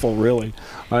 It's awful, really.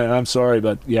 I'm sorry,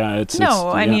 but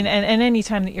I mean, and any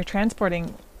time that you're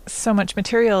transporting so much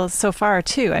material so far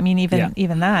too, I mean,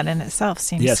 even that in itself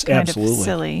seems kind of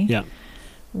silly. Yeah.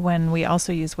 When we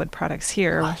also use wood products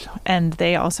here, and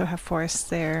they also have forests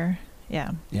there.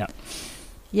 Yeah. Yeah.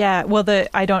 Yeah. Well,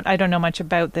 I don't know much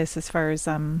about this as far as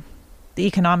the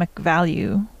economic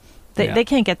value. They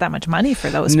can't get that much money for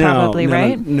those, probably,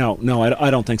 right? No, I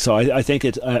don't think so. I think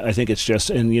it's just,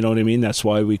 and you know what I mean. That's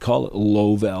why we call it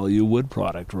low value wood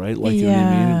product, right? Like, you know what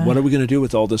I mean. What are we going to do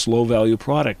with all this low value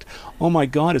product? Oh my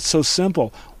God, it's so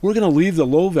simple. We're going to leave the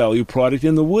low value product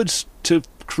in the woods to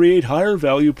create higher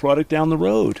value product down the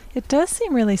road. It does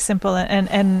seem really simple,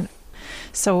 and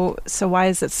so why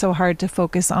is it so hard to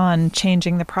focus on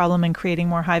changing the problem and creating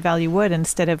more high value wood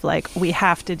instead of like we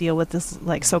have to deal with this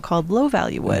like so-called low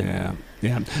value wood?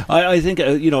 Yeah. I think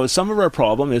some of our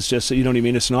problem is just, you know what I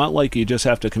mean. It's not like you just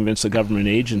have to convince the government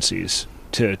agencies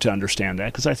to understand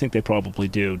that, because I think they probably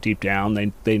do deep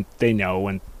down. They know,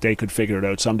 and they could figure it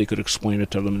out. Somebody could explain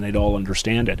it to them and they'd all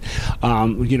understand it.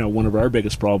 One of our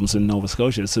biggest problems in Nova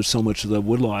Scotia is there's so much of the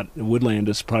woodland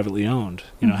is privately owned.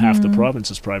 Half the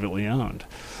province is privately owned.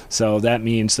 So that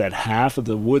means that half of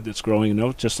the wood that's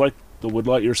growing, just like the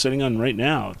woodlot you're sitting on right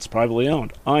now, it's privately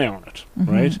owned. I own it,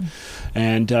 right?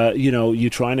 And, you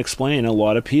try and explain, a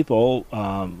lot of people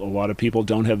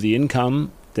don't have the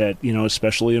income that,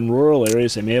 especially in rural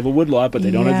areas, they may have a woodlot, but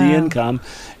they don't have the income,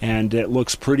 and it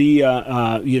looks pretty,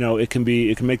 it can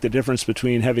make the difference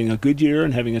between having a good year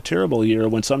and having a terrible year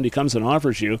when somebody comes and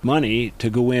offers you money to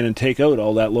go in and take out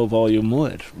all that low volume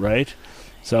wood, right?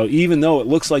 So even though it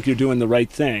looks like you're doing the right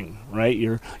thing, right?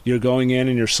 You're going in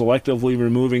and you're selectively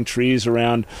removing trees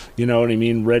around,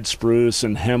 red spruce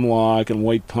and hemlock and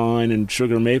white pine and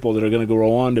sugar maple that are going to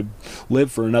go on to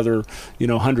live for another,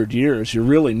 100 years. You're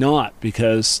really not,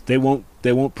 because they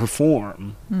won't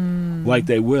perform like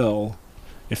they will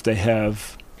if they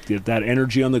have that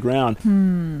energy on the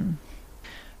ground.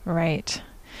 Right.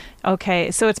 Okay,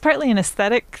 so it's partly an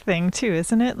aesthetic thing too,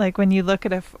 isn't it? Like when you look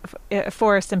at a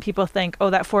forest and people think,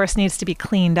 oh, that forest needs to be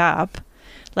cleaned up.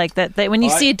 Like that when you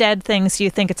see dead things,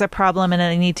 you think it's a problem and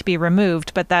they need to be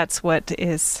removed, but that's what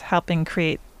is helping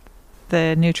create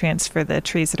the nutrients for the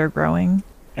trees that are growing.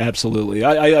 Absolutely.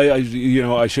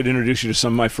 I should introduce you to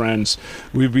some of my friends.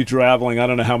 We'd be traveling. I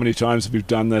don't know how many times we've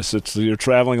done this. You're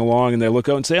traveling along and they look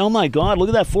out and say, oh my God, look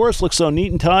at that forest, looks so neat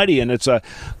and tidy. And it's a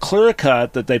clear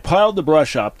cut that they piled the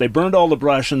brush up, they burned all the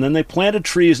brush, and then they planted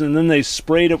trees, and then they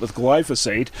sprayed it with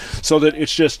glyphosate so that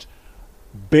it's just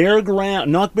bare ground,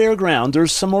 not bare ground.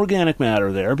 There's some organic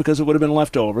matter there because it would have been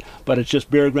left over, but it's just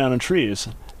bare ground and trees.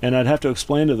 And I'd have to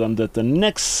explain to them that the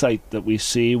next site that we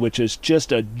see, which is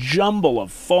just a jumble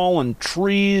of fallen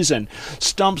trees and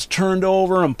stumps turned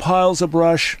over and piles of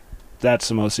brush, that's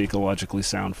the most ecologically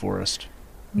sound forest.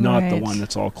 Not the one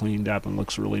that's all cleaned up and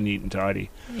looks really neat and tidy.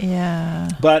 Yeah.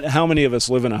 But how many of us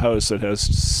live in a house that has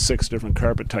 6 different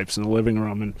carpet types in the living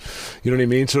room? And you know what I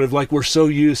mean? Sort of like we're so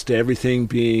used to everything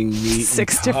being neat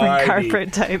 6 and different tidy.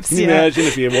 carpet types, Can you imagine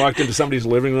if you walked into somebody's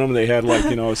living room and they had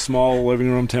a small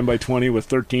living room, 10 by 20 with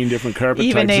 13 different carpet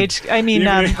types?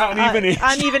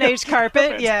 Uneven age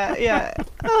carpet. Yeah.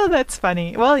 Oh, that's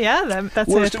funny. Well, yeah,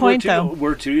 that's a point though.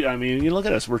 We're too, you look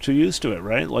at us, we're too used to it,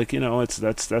 right? Like, that's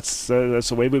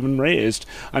the way we've been raised.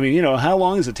 How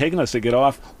long has it taken us to get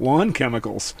off lawn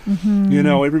chemicals?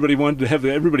 Everybody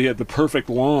had the perfect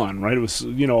lawn, right? It was,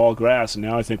 all grass, and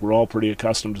now I think we're all pretty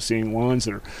accustomed to seeing lawns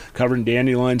that are covered in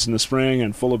dandelions in the spring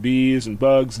and full of bees and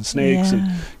bugs and snakes.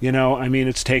 And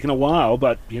it's taken a while,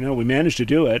 but we managed to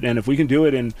do it. And if we can do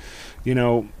it in,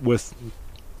 with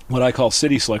what I call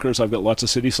city slickers, I've got lots of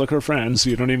city slicker friends,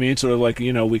 you know what I mean? Sort of like,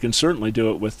 we can certainly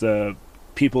do it with the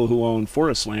people who own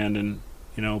forest land and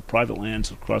private lands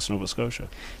across Nova Scotia.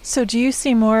 So do you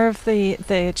see more of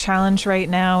the challenge right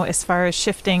now as far as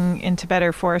shifting into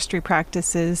better forestry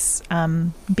practices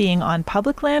being on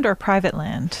public land or private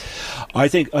land? I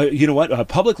think,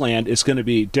 public land is going to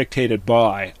be dictated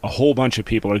by a whole bunch of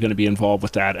people are going to be involved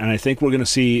with that. And I think we're going to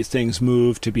see things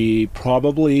move to be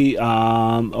probably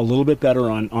a little bit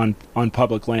better on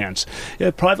public lands.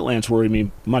 Yeah, private lands worry me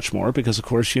much more because, of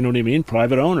course, you know what I mean?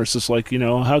 Private owners, it's like,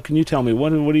 how can you tell me?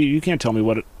 You can't tell me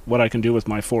what I can do with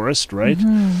my forest, right?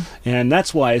 And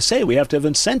that's why I say we have to have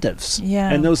incentives. Yeah.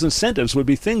 And those incentives would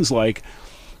be things like,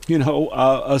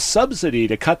 a subsidy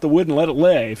to cut the wood and let it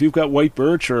lay. If you've got white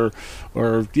birch or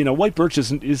white birch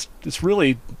is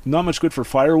really not much good for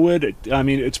firewood.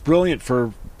 It's brilliant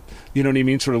for, you know what I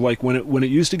mean? Sort of like when it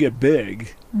used to get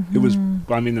big, it was,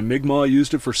 the Mi'kmaq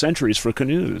used it for centuries for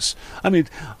canoes.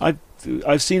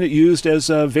 I've seen it used as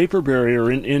a vapor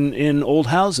barrier in old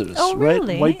houses. Oh, right?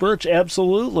 Really? White birch,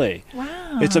 absolutely.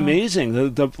 Wow. It's amazing.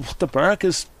 The bark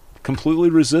is completely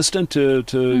resistant to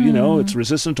it's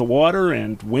resistant to water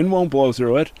and wind won't blow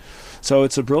through it. So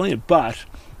it's a brilliant, but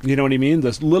you know what I mean?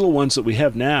 The little ones that we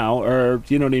have now are,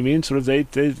 you know what I mean? Sort of they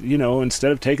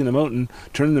instead of taking them out and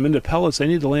turning them into pellets, they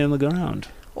need to lay on the ground.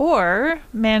 Or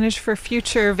manage for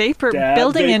future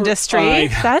building industry.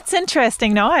 That's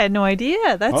interesting. No, I had no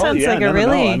idea. That sounds like a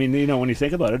really... No. When you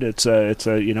think about it, it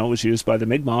was used by the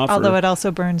Mi'kmaq. Although it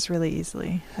also burns really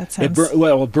easily. That sounds...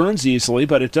 It burns easily,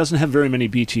 but it doesn't have very many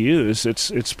BTUs.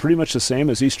 It's pretty much the same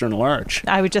as Eastern Larch.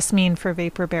 I would just mean for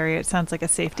vapor barrier, it sounds like a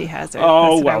safety hazard.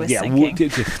 Oh, That's what I was thinking.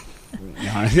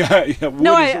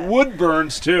 Wood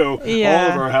burns too. Yeah.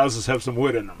 All of our houses have some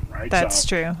wood in them, right? That's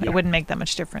true. Yeah. It wouldn't make that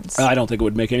much difference. I don't think it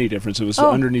would make any difference. It was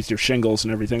underneath your shingles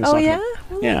and everything. Yeah?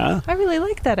 I really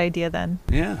like that idea then.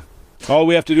 Yeah. All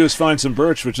we have to do is find some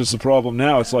birch, which is the problem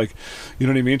now. It's like, you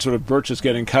know what I mean? Sort of birch is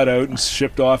getting cut out and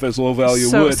shipped off as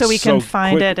low-value wood. So we can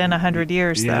find it in 100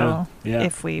 years, though,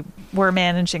 if we were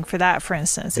managing for that, for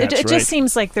instance. It just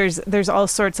seems like there's all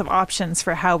sorts of options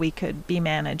for how we could be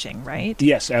managing, right?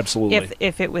 Yes, absolutely.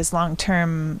 If it was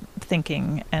long-term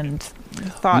thinking and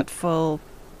thoughtful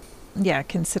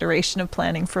consideration of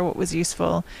planning for what was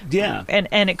useful. Yeah.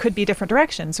 And it could be different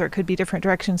directions, or it could be different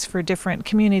directions for different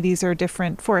communities or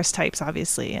different forest types,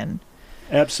 obviously. And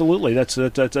absolutely, that's a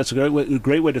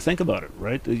great way to think about it,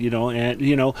 right?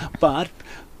 But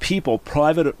people,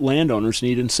 private landowners,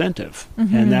 need incentive,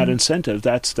 and that incentive,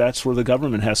 that's where the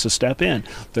government has to step in.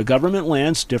 The government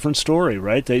lands, different story,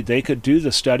 right? They could do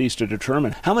the studies to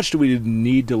determine how much do we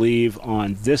need to leave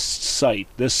on this site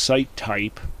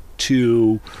type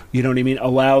to,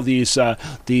 allow these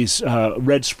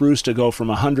red spruce to go from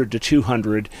 100 to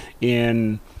 200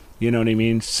 in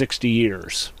 60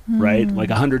 years, right? Like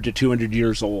 100 to 200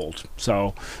 years old.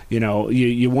 So,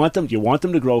 you want them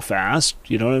to grow fast,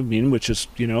 which is,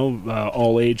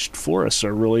 all aged forests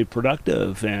are really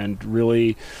productive and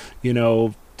really,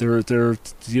 they're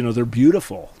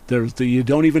beautiful. You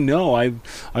don't even know.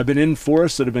 I've been in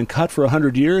forests that have been cut for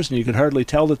 100 years, and you could hardly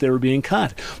tell that they were being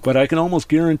cut. But I can almost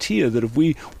guarantee you that if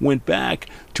we went back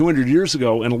 200 years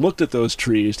ago and looked at those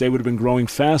trees, they would have been growing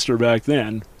faster back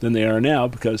then than they are now,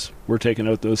 because we're taking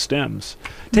out those stems.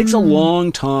 It takes a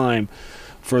long time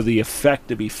for the effect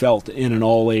to be felt in an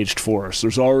all-aged forest.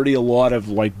 There's already a lot of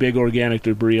big organic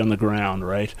debris on the ground,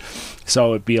 right?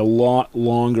 So it'd be a lot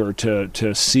longer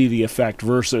to see the effect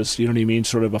versus,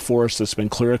 sort of a forest that's been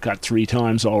clear-cut 3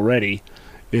 times already.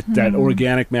 That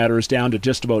organic matter is down to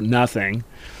just about nothing,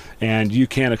 and you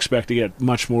can't expect to get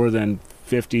much more than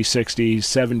 50, 60,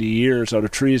 70 years out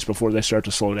of trees before they start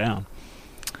to slow down.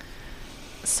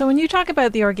 So when you talk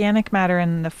about the organic matter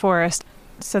in the forest,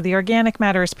 so the organic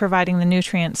matter is providing the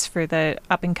nutrients for the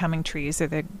up-and-coming trees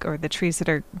or the trees that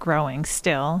are growing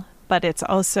still, but it's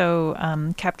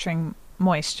also capturing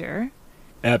moisture.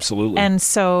 Absolutely. And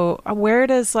so where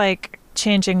does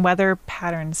changing weather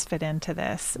patterns fit into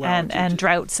this, and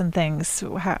droughts and things?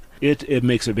 It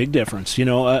makes a big difference,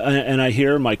 and I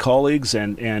hear my colleagues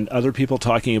and other people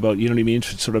talking about,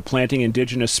 sort of planting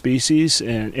indigenous species,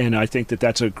 and I think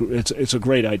that's it's a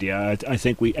great idea. I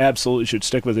think we absolutely should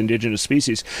stick with indigenous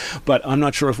species, but I'm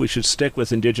not sure if we should stick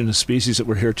with indigenous species that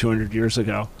were here 200 years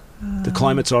ago. The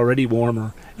climate's already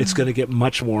warmer. It's going to get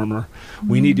much warmer.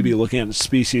 We need to be looking at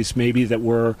species maybe that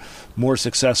were more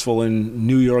successful in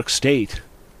New York State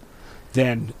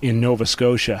than in Nova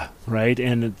Scotia, right?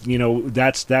 And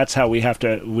that's how we have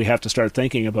to start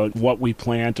thinking about what we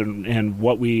plant and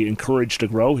what we encourage to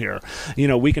grow here.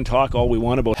 We can talk all we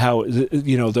want about how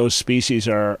those species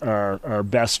are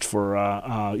best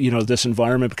for this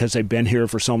environment because they've been here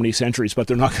for so many centuries, but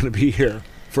they're not going to be here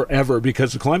forever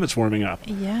because the climate's warming up.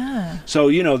 Yeah. So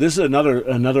this is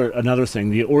another thing.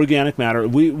 The organic matter.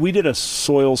 We did a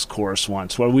soils course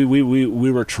once where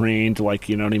we were trained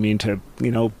to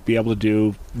be able to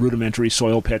do rudimentary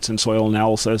soil pits and soil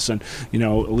analysis, and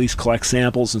at least collect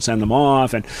samples and send them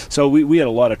off. And so we had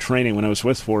a lot of training when I was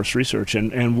with Forest Research,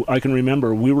 and I can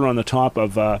remember we were on the top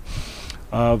of it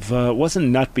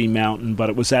wasn't Nutby Mountain, but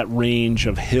it was that range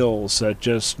of hills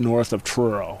just north of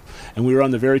Truro. And we were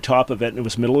on the very top of it, and it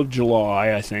was middle of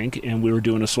July, I think, and we were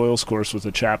doing a soils course with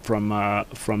a chap from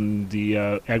the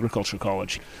agriculture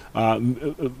college.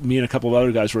 Me and a couple of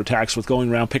other guys were tasked with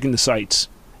going around picking the sites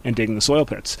and digging the soil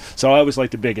pits. So I always like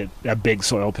to dig a big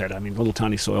soil pit. I mean, little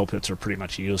tiny soil pits are pretty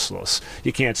much useless.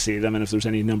 You can't see them, and if there's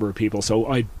any number of people.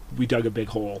 So we dug a big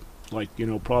hole,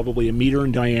 probably a meter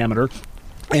in diameter,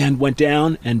 and went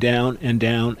down and down and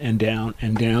down and down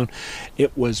and down.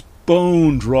 It was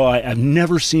bone dry. I've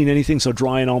never seen anything so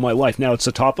dry in all my life. Now, it's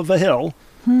the top of a hill,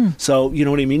 so you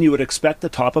know what I mean? You would expect the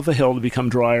top of a hill to become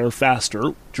drier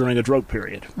faster during a drought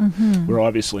period. We're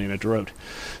obviously in a drought.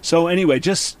 So anyway,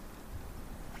 just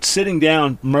sitting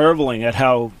down, marveling at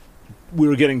how we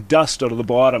were getting dust out of the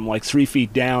bottom, 3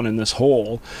 feet down in this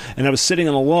hole. And I was sitting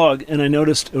on a log, and I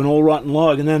noticed an old rotten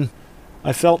log, and then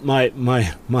I felt my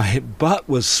butt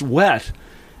was wet,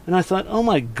 and I thought, oh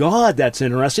my God, that's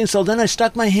interesting. So then I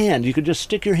stuck my hand. You could just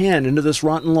stick your hand into this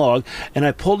rotten log, and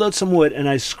I pulled out some wood, and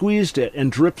I squeezed it,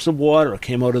 and drips of water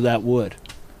came out of that wood.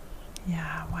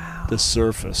 Yeah, wow. The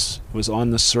surface. It was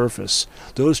on the surface.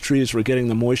 Those trees were getting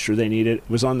the moisture they needed. It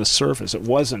was on the surface. It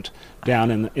wasn't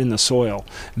down in the soil.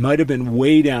 It might have been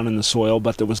way down in the soil,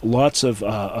 but there was lots of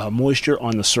moisture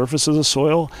on the surface of the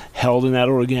soil held in that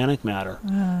organic matter.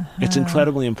 It's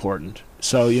incredibly important.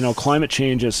 So, climate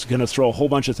change is going to throw a whole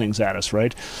bunch of things at us,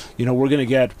 right? We're going to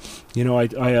get,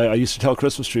 I used to tell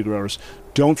Christmas tree growers,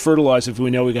 Don't fertilize if we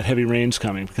know we got heavy rains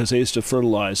coming, because they used to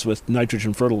fertilize with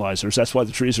nitrogen fertilizers. That's why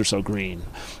the trees are so green.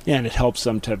 And it helps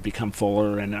them to become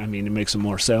fuller, and I mean, it makes them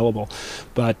more saleable.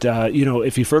 But,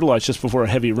 if you fertilize just before a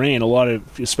heavy rain,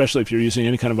 especially if you're using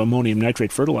any kind of ammonium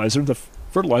nitrate fertilizer, the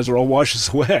fertilizer all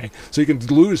washes away. So you can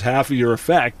lose half of your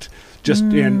effect just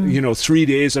in 3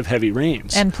 days of heavy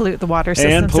rains, and pollute the water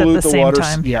systems at the same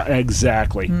time. Yeah,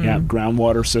 exactly. Yeah,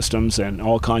 groundwater systems and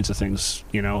all kinds of things,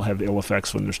 have ill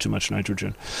effects when there's too much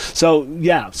nitrogen. So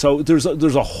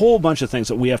there's a whole bunch of things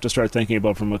that we have to start thinking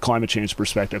about from a climate change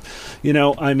perspective.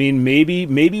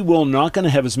 Maybe we're not going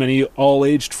to have as many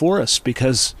all-aged forests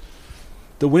because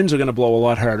the winds are going to blow a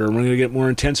lot harder, and we're going to get more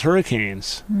intense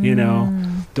hurricanes.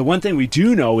 The one thing we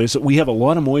do know is that we have a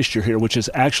lot of moisture here, which is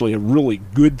actually a really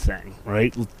good thing,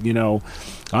 right?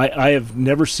 I have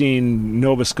never seen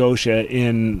Nova Scotia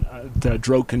in the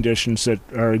drought conditions that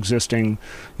are existing,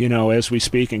 as we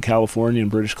speak in California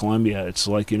and British Columbia. It's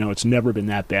like, it's never been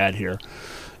that bad here.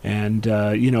 And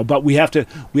but we have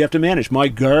to manage. My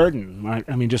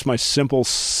garden, just my simple,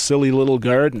 silly little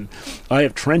garden. I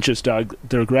have trenches dug.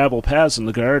 They're gravel paths in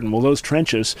the garden. Well, those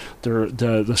trenches,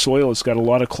 the soil has got a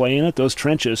lot of clay in it. Those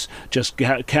trenches just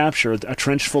capture a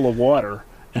trench full of water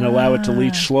and allow it to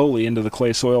leach slowly into the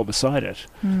clay soil beside it.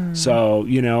 So,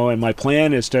 and my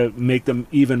plan is to make them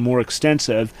even more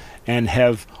extensive and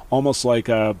have almost like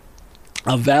a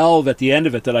valve at the end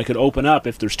of it that I could open up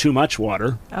if there's too much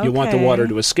water. Okay. You want the water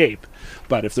to escape.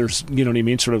 But if there's,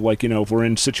 sort of like, if we're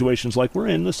in situations like we're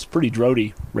in, this is pretty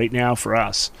droughty right now for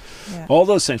us. Yeah. All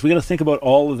those things. We got to think about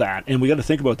all of that. And we got to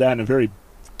think about that in a very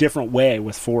different way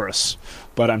with forests.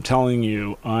 But I'm telling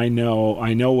you, I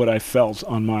know what I felt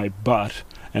on my butt.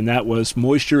 And that was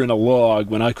moisture in a log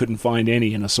when I couldn't find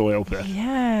any in a soil pit.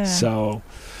 Yeah. So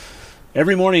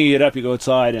every morning you get up, you go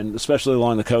outside, and especially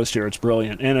along the coast here, it's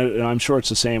brilliant. And I'm sure it's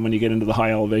the same when you get into the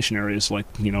high elevation areas like,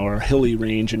 our hilly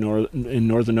range in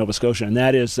northern Nova Scotia. And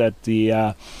that is that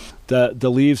the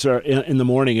leaves are in the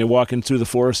morning, you're walking through the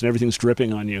forest and everything's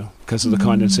dripping on you because of the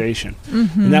condensation.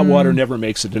 And that water never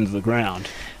makes it into the ground,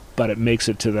 but it makes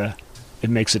it to the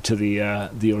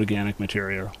organic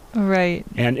material. Right.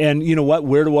 And you know what?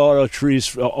 Where do all our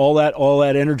trees, all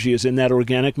that energy is in that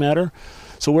organic matter?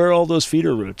 So where are all those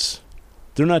feeder roots?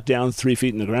 They're not down 3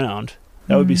 feet in the ground.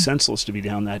 That would be senseless to be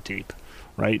down that deep,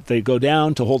 right? They go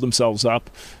down to hold themselves up,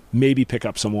 maybe pick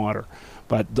up some water.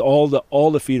 But all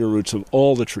the feeder roots of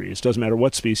all the trees, doesn't matter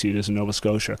what species it is in Nova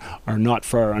Scotia, are not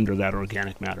far under that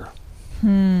organic matter.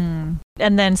 And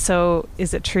then, so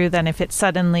is it true then if it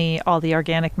suddenly all the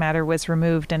organic matter was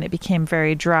removed and it became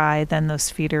very dry, then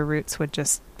those feeder roots would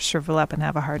just shrivel up and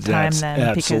have a hard time then?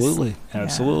 Absolutely.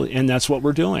 And that's what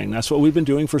we're doing. That's what we've been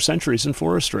doing for centuries in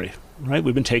forestry, right?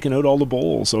 We've been taking out all the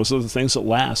boles. Those are the things that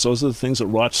last. Those are the things that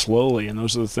rot slowly, and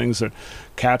those are the things that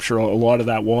capture a lot of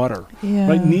that water. Yeah.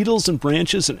 Right? Needles and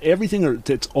branches and everything,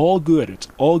 it's all good. It's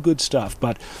all good stuff,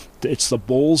 but it's the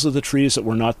boles of the trees that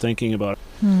we're not thinking about.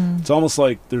 It's almost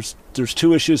like there's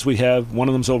two issues we have. One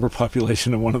of them's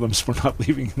overpopulation, and one of them's we're not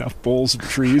leaving enough boles of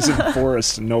trees in the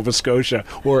forests in Nova Scotia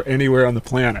or anywhere on the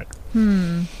planet.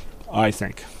 I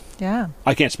think. Yeah.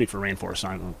 I can't speak for rainforests.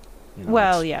 I don't.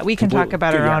 We can talk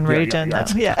about our own region.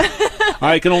 Yeah.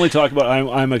 I can only talk about.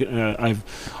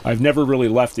 I've never really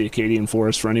left the Acadian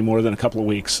forest for any more than a couple of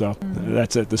weeks. So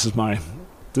that's it. This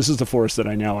is the forest that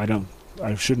I know.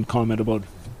 I shouldn't comment about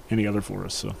any other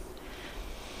forest. So.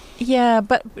 Yeah,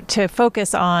 but to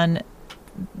focus on,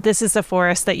 this is a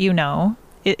forest that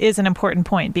it is an important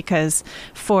point because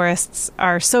forests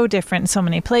are so different in so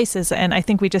many places. And I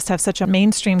think we just have such a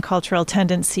mainstream cultural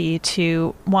tendency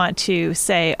to want to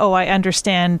say, oh, I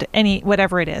understand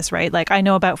whatever it is, right? Like I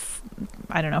know about,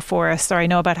 forests, or I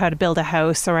know about how to build a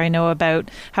house, or I know about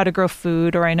how to grow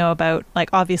food, or I know about, like,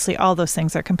 obviously all those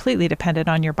things are completely dependent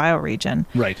on your bioregion.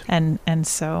 Right. And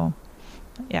so,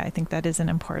 yeah, I think that is an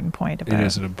important point. It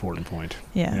is an important point.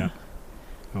 Yeah.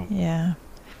 Oh. Yeah.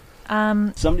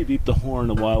 Somebody beeped the horn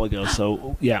a while ago,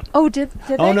 so yeah. Oh, did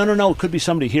they? Oh, no. It could be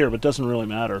somebody here, but it doesn't really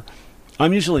matter.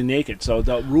 I'm usually naked, so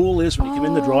the rule is when you come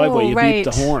in the driveway, you beep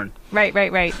the horn. Right.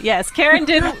 Yes, Karen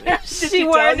did. She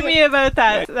warned me about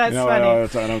that. That's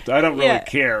funny. I don't really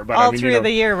care. But all through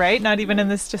the year, right? Not even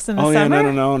just in the summer? Oh,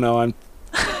 yeah, no.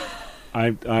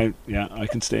 I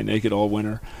can stay naked all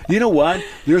winter. You know what?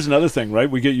 There's another thing, right?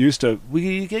 We get used to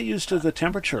the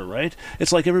temperature, right?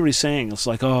 It's like everybody's saying, it's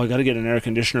like, oh, I got to get an air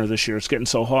conditioner this year. It's getting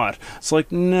so hot. It's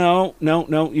like, no.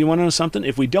 You want to know something?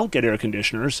 If we don't get air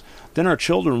conditioners, then our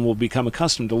children will become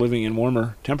accustomed to living in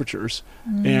warmer temperatures.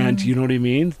 And you know what I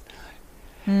mean?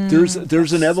 There's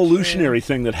an evolutionary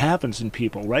thing that happens in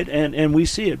people, right? And we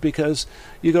see it because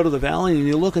you go to the valley and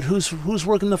you look at who's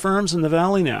working the farms in the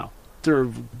valley now. there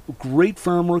are great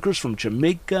farm workers from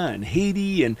Jamaica and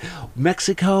Haiti and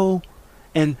Mexico,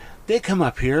 and they come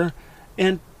up here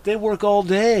and they work all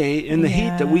day in the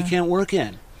heat that we can't work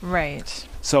in. Right.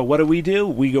 So what do?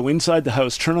 We go inside the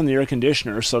house, turn on the air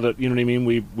conditioner so that, you know what I mean,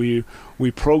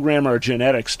 we program our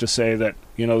genetics to say that,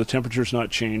 you know, the temperature's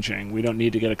not changing. We don't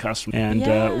need to get accustomed. And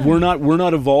we're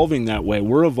not evolving that way.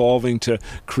 We're evolving to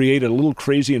create a little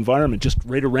crazy environment just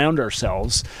right around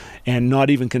ourselves and not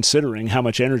even considering how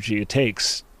much energy it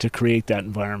takes to create that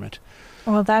environment.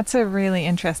 Well, that's a really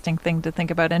interesting thing to think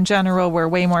about. In general, we're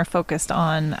way more focused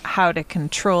on how to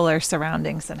control our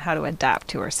surroundings and how to adapt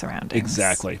to our surroundings.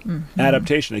 Exactly. Mm-hmm.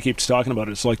 Adaptation, they keep talking about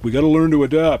it. It's like, we got to learn to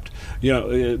adapt. You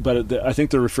know, but I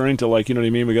think they're referring to, like, you know what I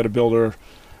mean, we got to build our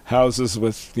houses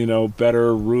with, you know,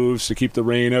 better roofs to keep the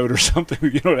rain out or something.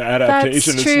 You know,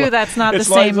 adaptation. That's true. That's not the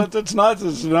same. It's not.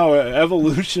 No,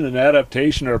 evolution and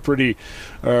adaptation are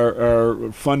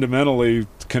fundamentally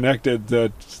connected.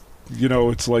 That, you know,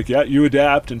 it's like, you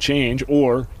adapt and change,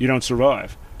 or you don't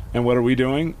survive. And what are we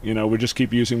doing? You know, we just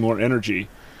keep using more energy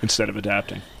instead of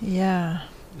adapting. Yeah.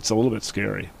 It's a little bit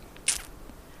scary.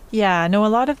 Yeah, no, a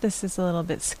lot of this is a little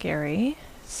bit scary.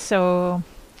 So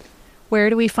where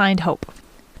do we find hope?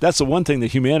 That's the one thing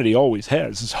that humanity always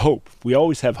has, is hope. We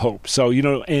always have hope. So, you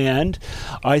know, and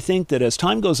I think that as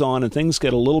time goes on and things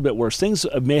get a little bit worse, things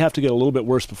may have to get a little bit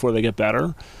worse before they get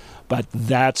better, but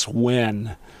that's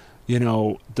when, you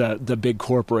know, the big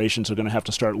corporations are going to have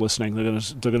to start listening.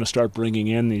 They're going to start bringing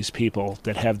in these people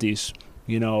that have these,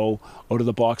 you know,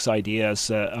 out-of-the-box ideas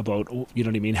about, you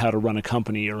know what I mean, how to run a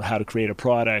company or how to create a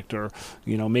product, or,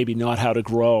 you know, maybe not how to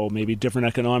grow, maybe different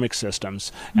economic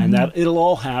systems. Mm-hmm. And that it'll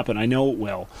all happen. I know it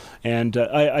will. And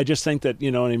I just think that, you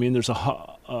know what I mean, there's a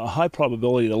high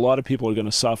probability that a lot of people are going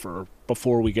to suffer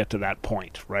before we get to that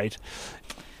point, right?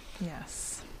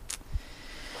 Yes.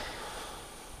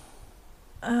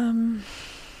 I'm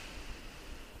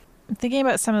thinking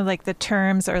about some of like the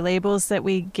terms or labels that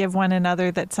we give one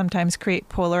another that sometimes create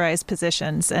polarized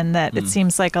positions, and that it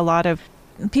seems like a lot of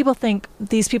people think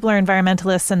these people are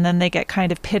environmentalists, and then they get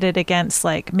kind of pitted against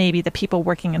like maybe the people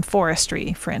working in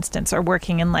forestry, for instance, or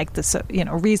working in like the, you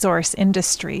know, resource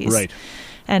industries. Right.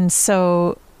 And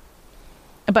so,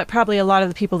 but probably a lot of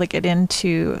the people that get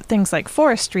into things like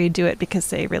forestry do it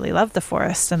because they really love the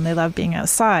forest and they love being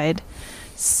outside.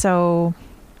 So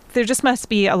there just must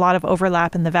be a lot of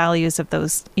overlap in the values of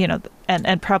those, you know,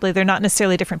 and probably they're not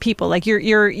necessarily different people. Like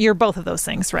you're both of those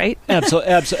things, right?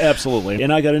 Absolutely.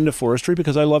 And I got into forestry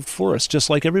because I loved forests, just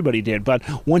like everybody did.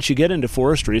 But once you get into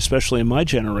forestry, especially in my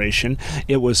generation,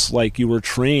 it was like you were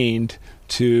trained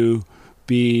to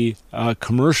be a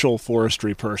commercial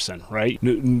forestry person, right?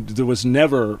 There was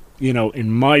never, you know, in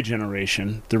my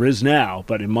generation, there is now,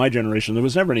 but in my generation, there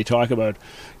was never any talk about,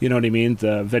 you know what I mean,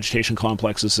 the vegetation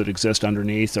complexes that exist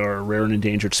underneath, or rare and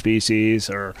endangered species,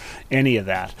 or any of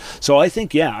that. So I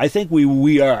think,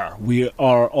 we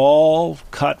are all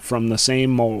cut from the same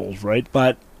mold, right?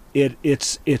 But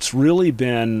it's really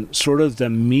been sort of the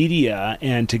media,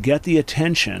 and to get the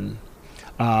attention,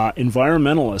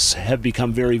 environmentalists have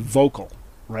become very vocal,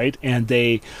 right? And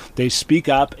they speak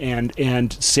up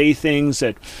and say things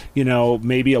that, you know,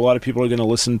 maybe a lot of people are going to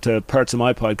listen to parts of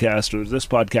my podcast or this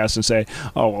podcast and say,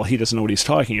 oh, well, he doesn't know what he's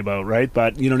talking about, right?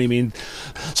 But you know what I mean?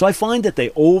 So I find that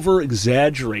they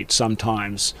over-exaggerate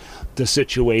sometimes the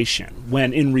situation,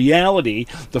 when in reality,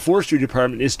 the forestry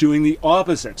department is doing the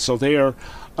opposite. So they are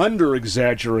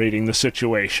under-exaggerating the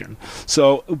situation.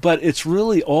 So, but it's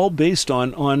really all based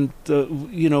on the,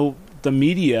 you know, the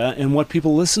media and what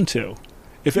people listen to.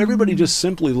 If everybody just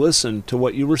simply listened to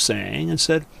what you were saying and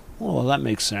said, well, that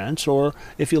makes sense, or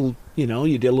if you did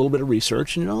a little bit of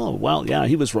research and, oh, well, yeah,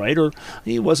 he was right, or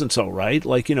he wasn't so right,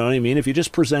 like, you know what I mean, if you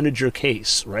just presented your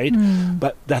case, right?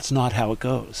 But that's not how it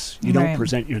goes. You don't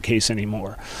present your case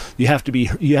anymore. You have to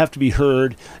be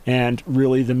heard, and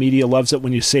really the media loves it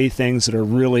when you say things that are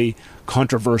really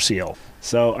controversial.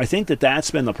 So I think that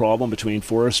that's been the problem between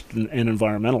forest and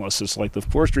environmentalists. It's like the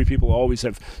forestry people always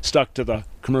have stuck to the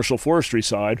commercial forestry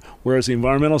side, whereas the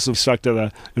environmentalists have stuck to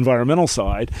the environmental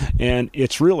side, and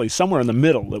it's really somewhere in the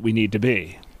middle that we need to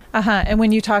be. And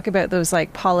when you talk about those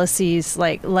like policies,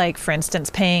 like for instance,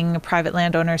 paying private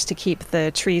landowners to keep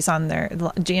the trees on their,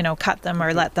 you know, cut them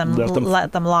or let them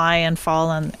lie and fall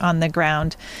on the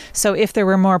ground. So if there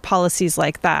were more policies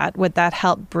like that, would that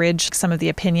help bridge some of the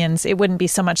opinions? It wouldn't be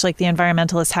so much like the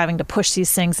environmentalists having to push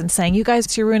these things and saying, you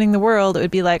guys, you're ruining the world. It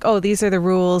would be like, oh, these are the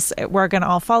rules. We're going to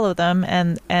all follow them.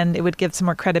 And it would give some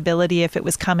more credibility if it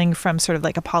was coming from sort of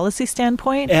like a policy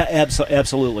standpoint.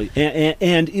 Absolutely.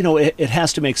 And you know, it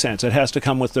has to make sense. It has to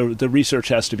come with the research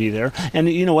has to be there. And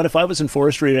you know what? If I was in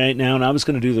forestry right now and I was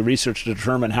going to do the research to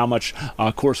determine how much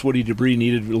coarse woody debris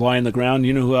needed to lie on the ground,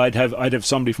 you know who I'd have? I'd have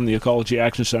somebody from the Ecology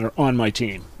Action Center on my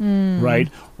team,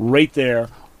 right there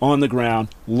on the ground,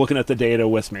 looking at the data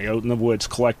with me, out in the woods,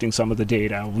 collecting some of the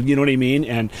data. You know what I mean?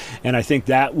 And I think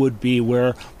that would be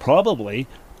where probably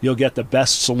you'll get the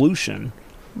best solution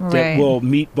that will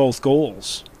meet both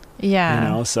goals. Yeah. You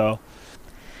know, so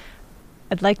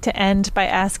I'd like to end by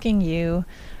asking you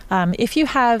if you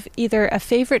have either a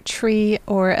favorite tree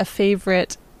or a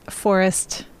favorite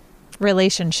forest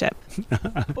relationship.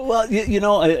 Well, you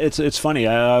know, it's funny.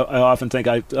 I often think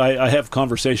I have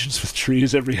conversations with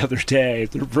trees every other day.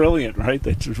 They're brilliant, right?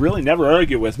 They really never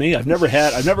argue with me. I've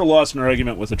never lost an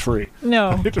argument with a tree.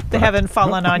 No, they haven't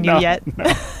fallen on you yet.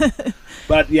 No.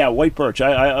 But yeah, white birch.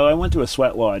 I went to a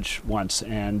sweat lodge once,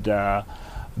 and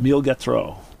Emile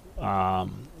Gautreau,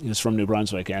 he was from New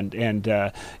Brunswick,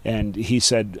 and he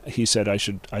said I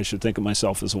should think of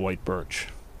myself as a white birch.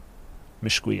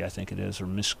 Mishqui, I think it is, or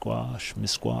Misquash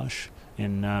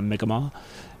in Mi'kmaq.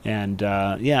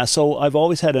 And so I've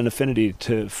always had an affinity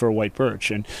for white birch.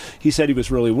 And he said he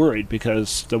was really worried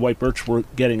because the white birch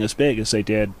weren't getting as big as they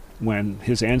did when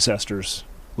his ancestors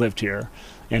lived here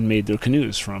and made their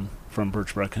canoes from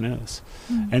birch bark canoes.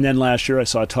 And then last year I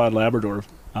saw Todd Labrador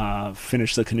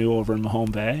finish the canoe over in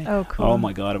Mahone Bay. Oh, cool. Oh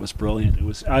my God, it was brilliant. It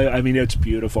was, I mean, it's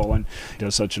beautiful and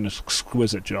does such an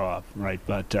exquisite job, right?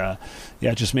 But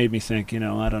it just made me think,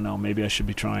 I don't know, maybe I should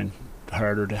be trying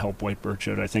harder to help white birch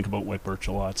out. I think about white birch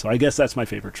a lot. So I guess that's my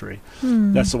favorite tree.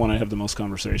 That's the one I have the most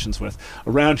conversations with.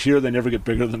 Around here, they never get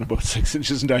bigger than about 6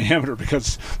 inches in diameter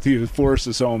because the forest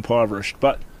is so impoverished.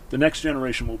 But the next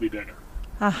generation will be bigger.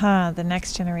 The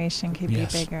next generation could be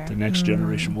bigger. The next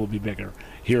generation will be bigger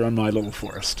here on my little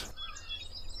forest.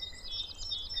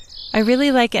 I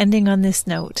really like ending on this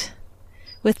note,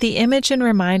 with the image and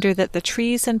reminder that the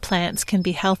trees and plants can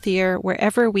be healthier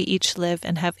wherever we each live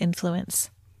and have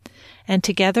influence. And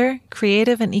together,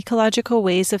 creative and ecological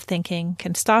ways of thinking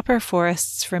can stop our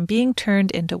forests from being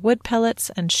turned into wood pellets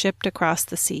and shipped across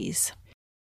the seas.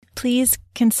 Please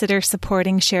consider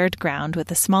supporting Shared Ground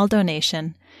with a small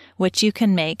donation, which you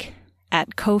can make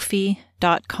at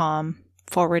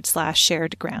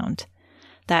ko-fi.com/shared ground.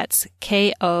 That's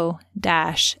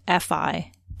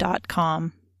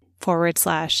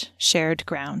ko-fi.com/shared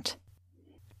ground.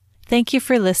 Thank you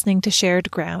for listening to Shared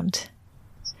Ground.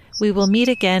 We will meet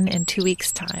again in 2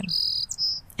 weeks' time.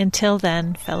 Until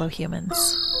then, fellow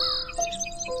humans.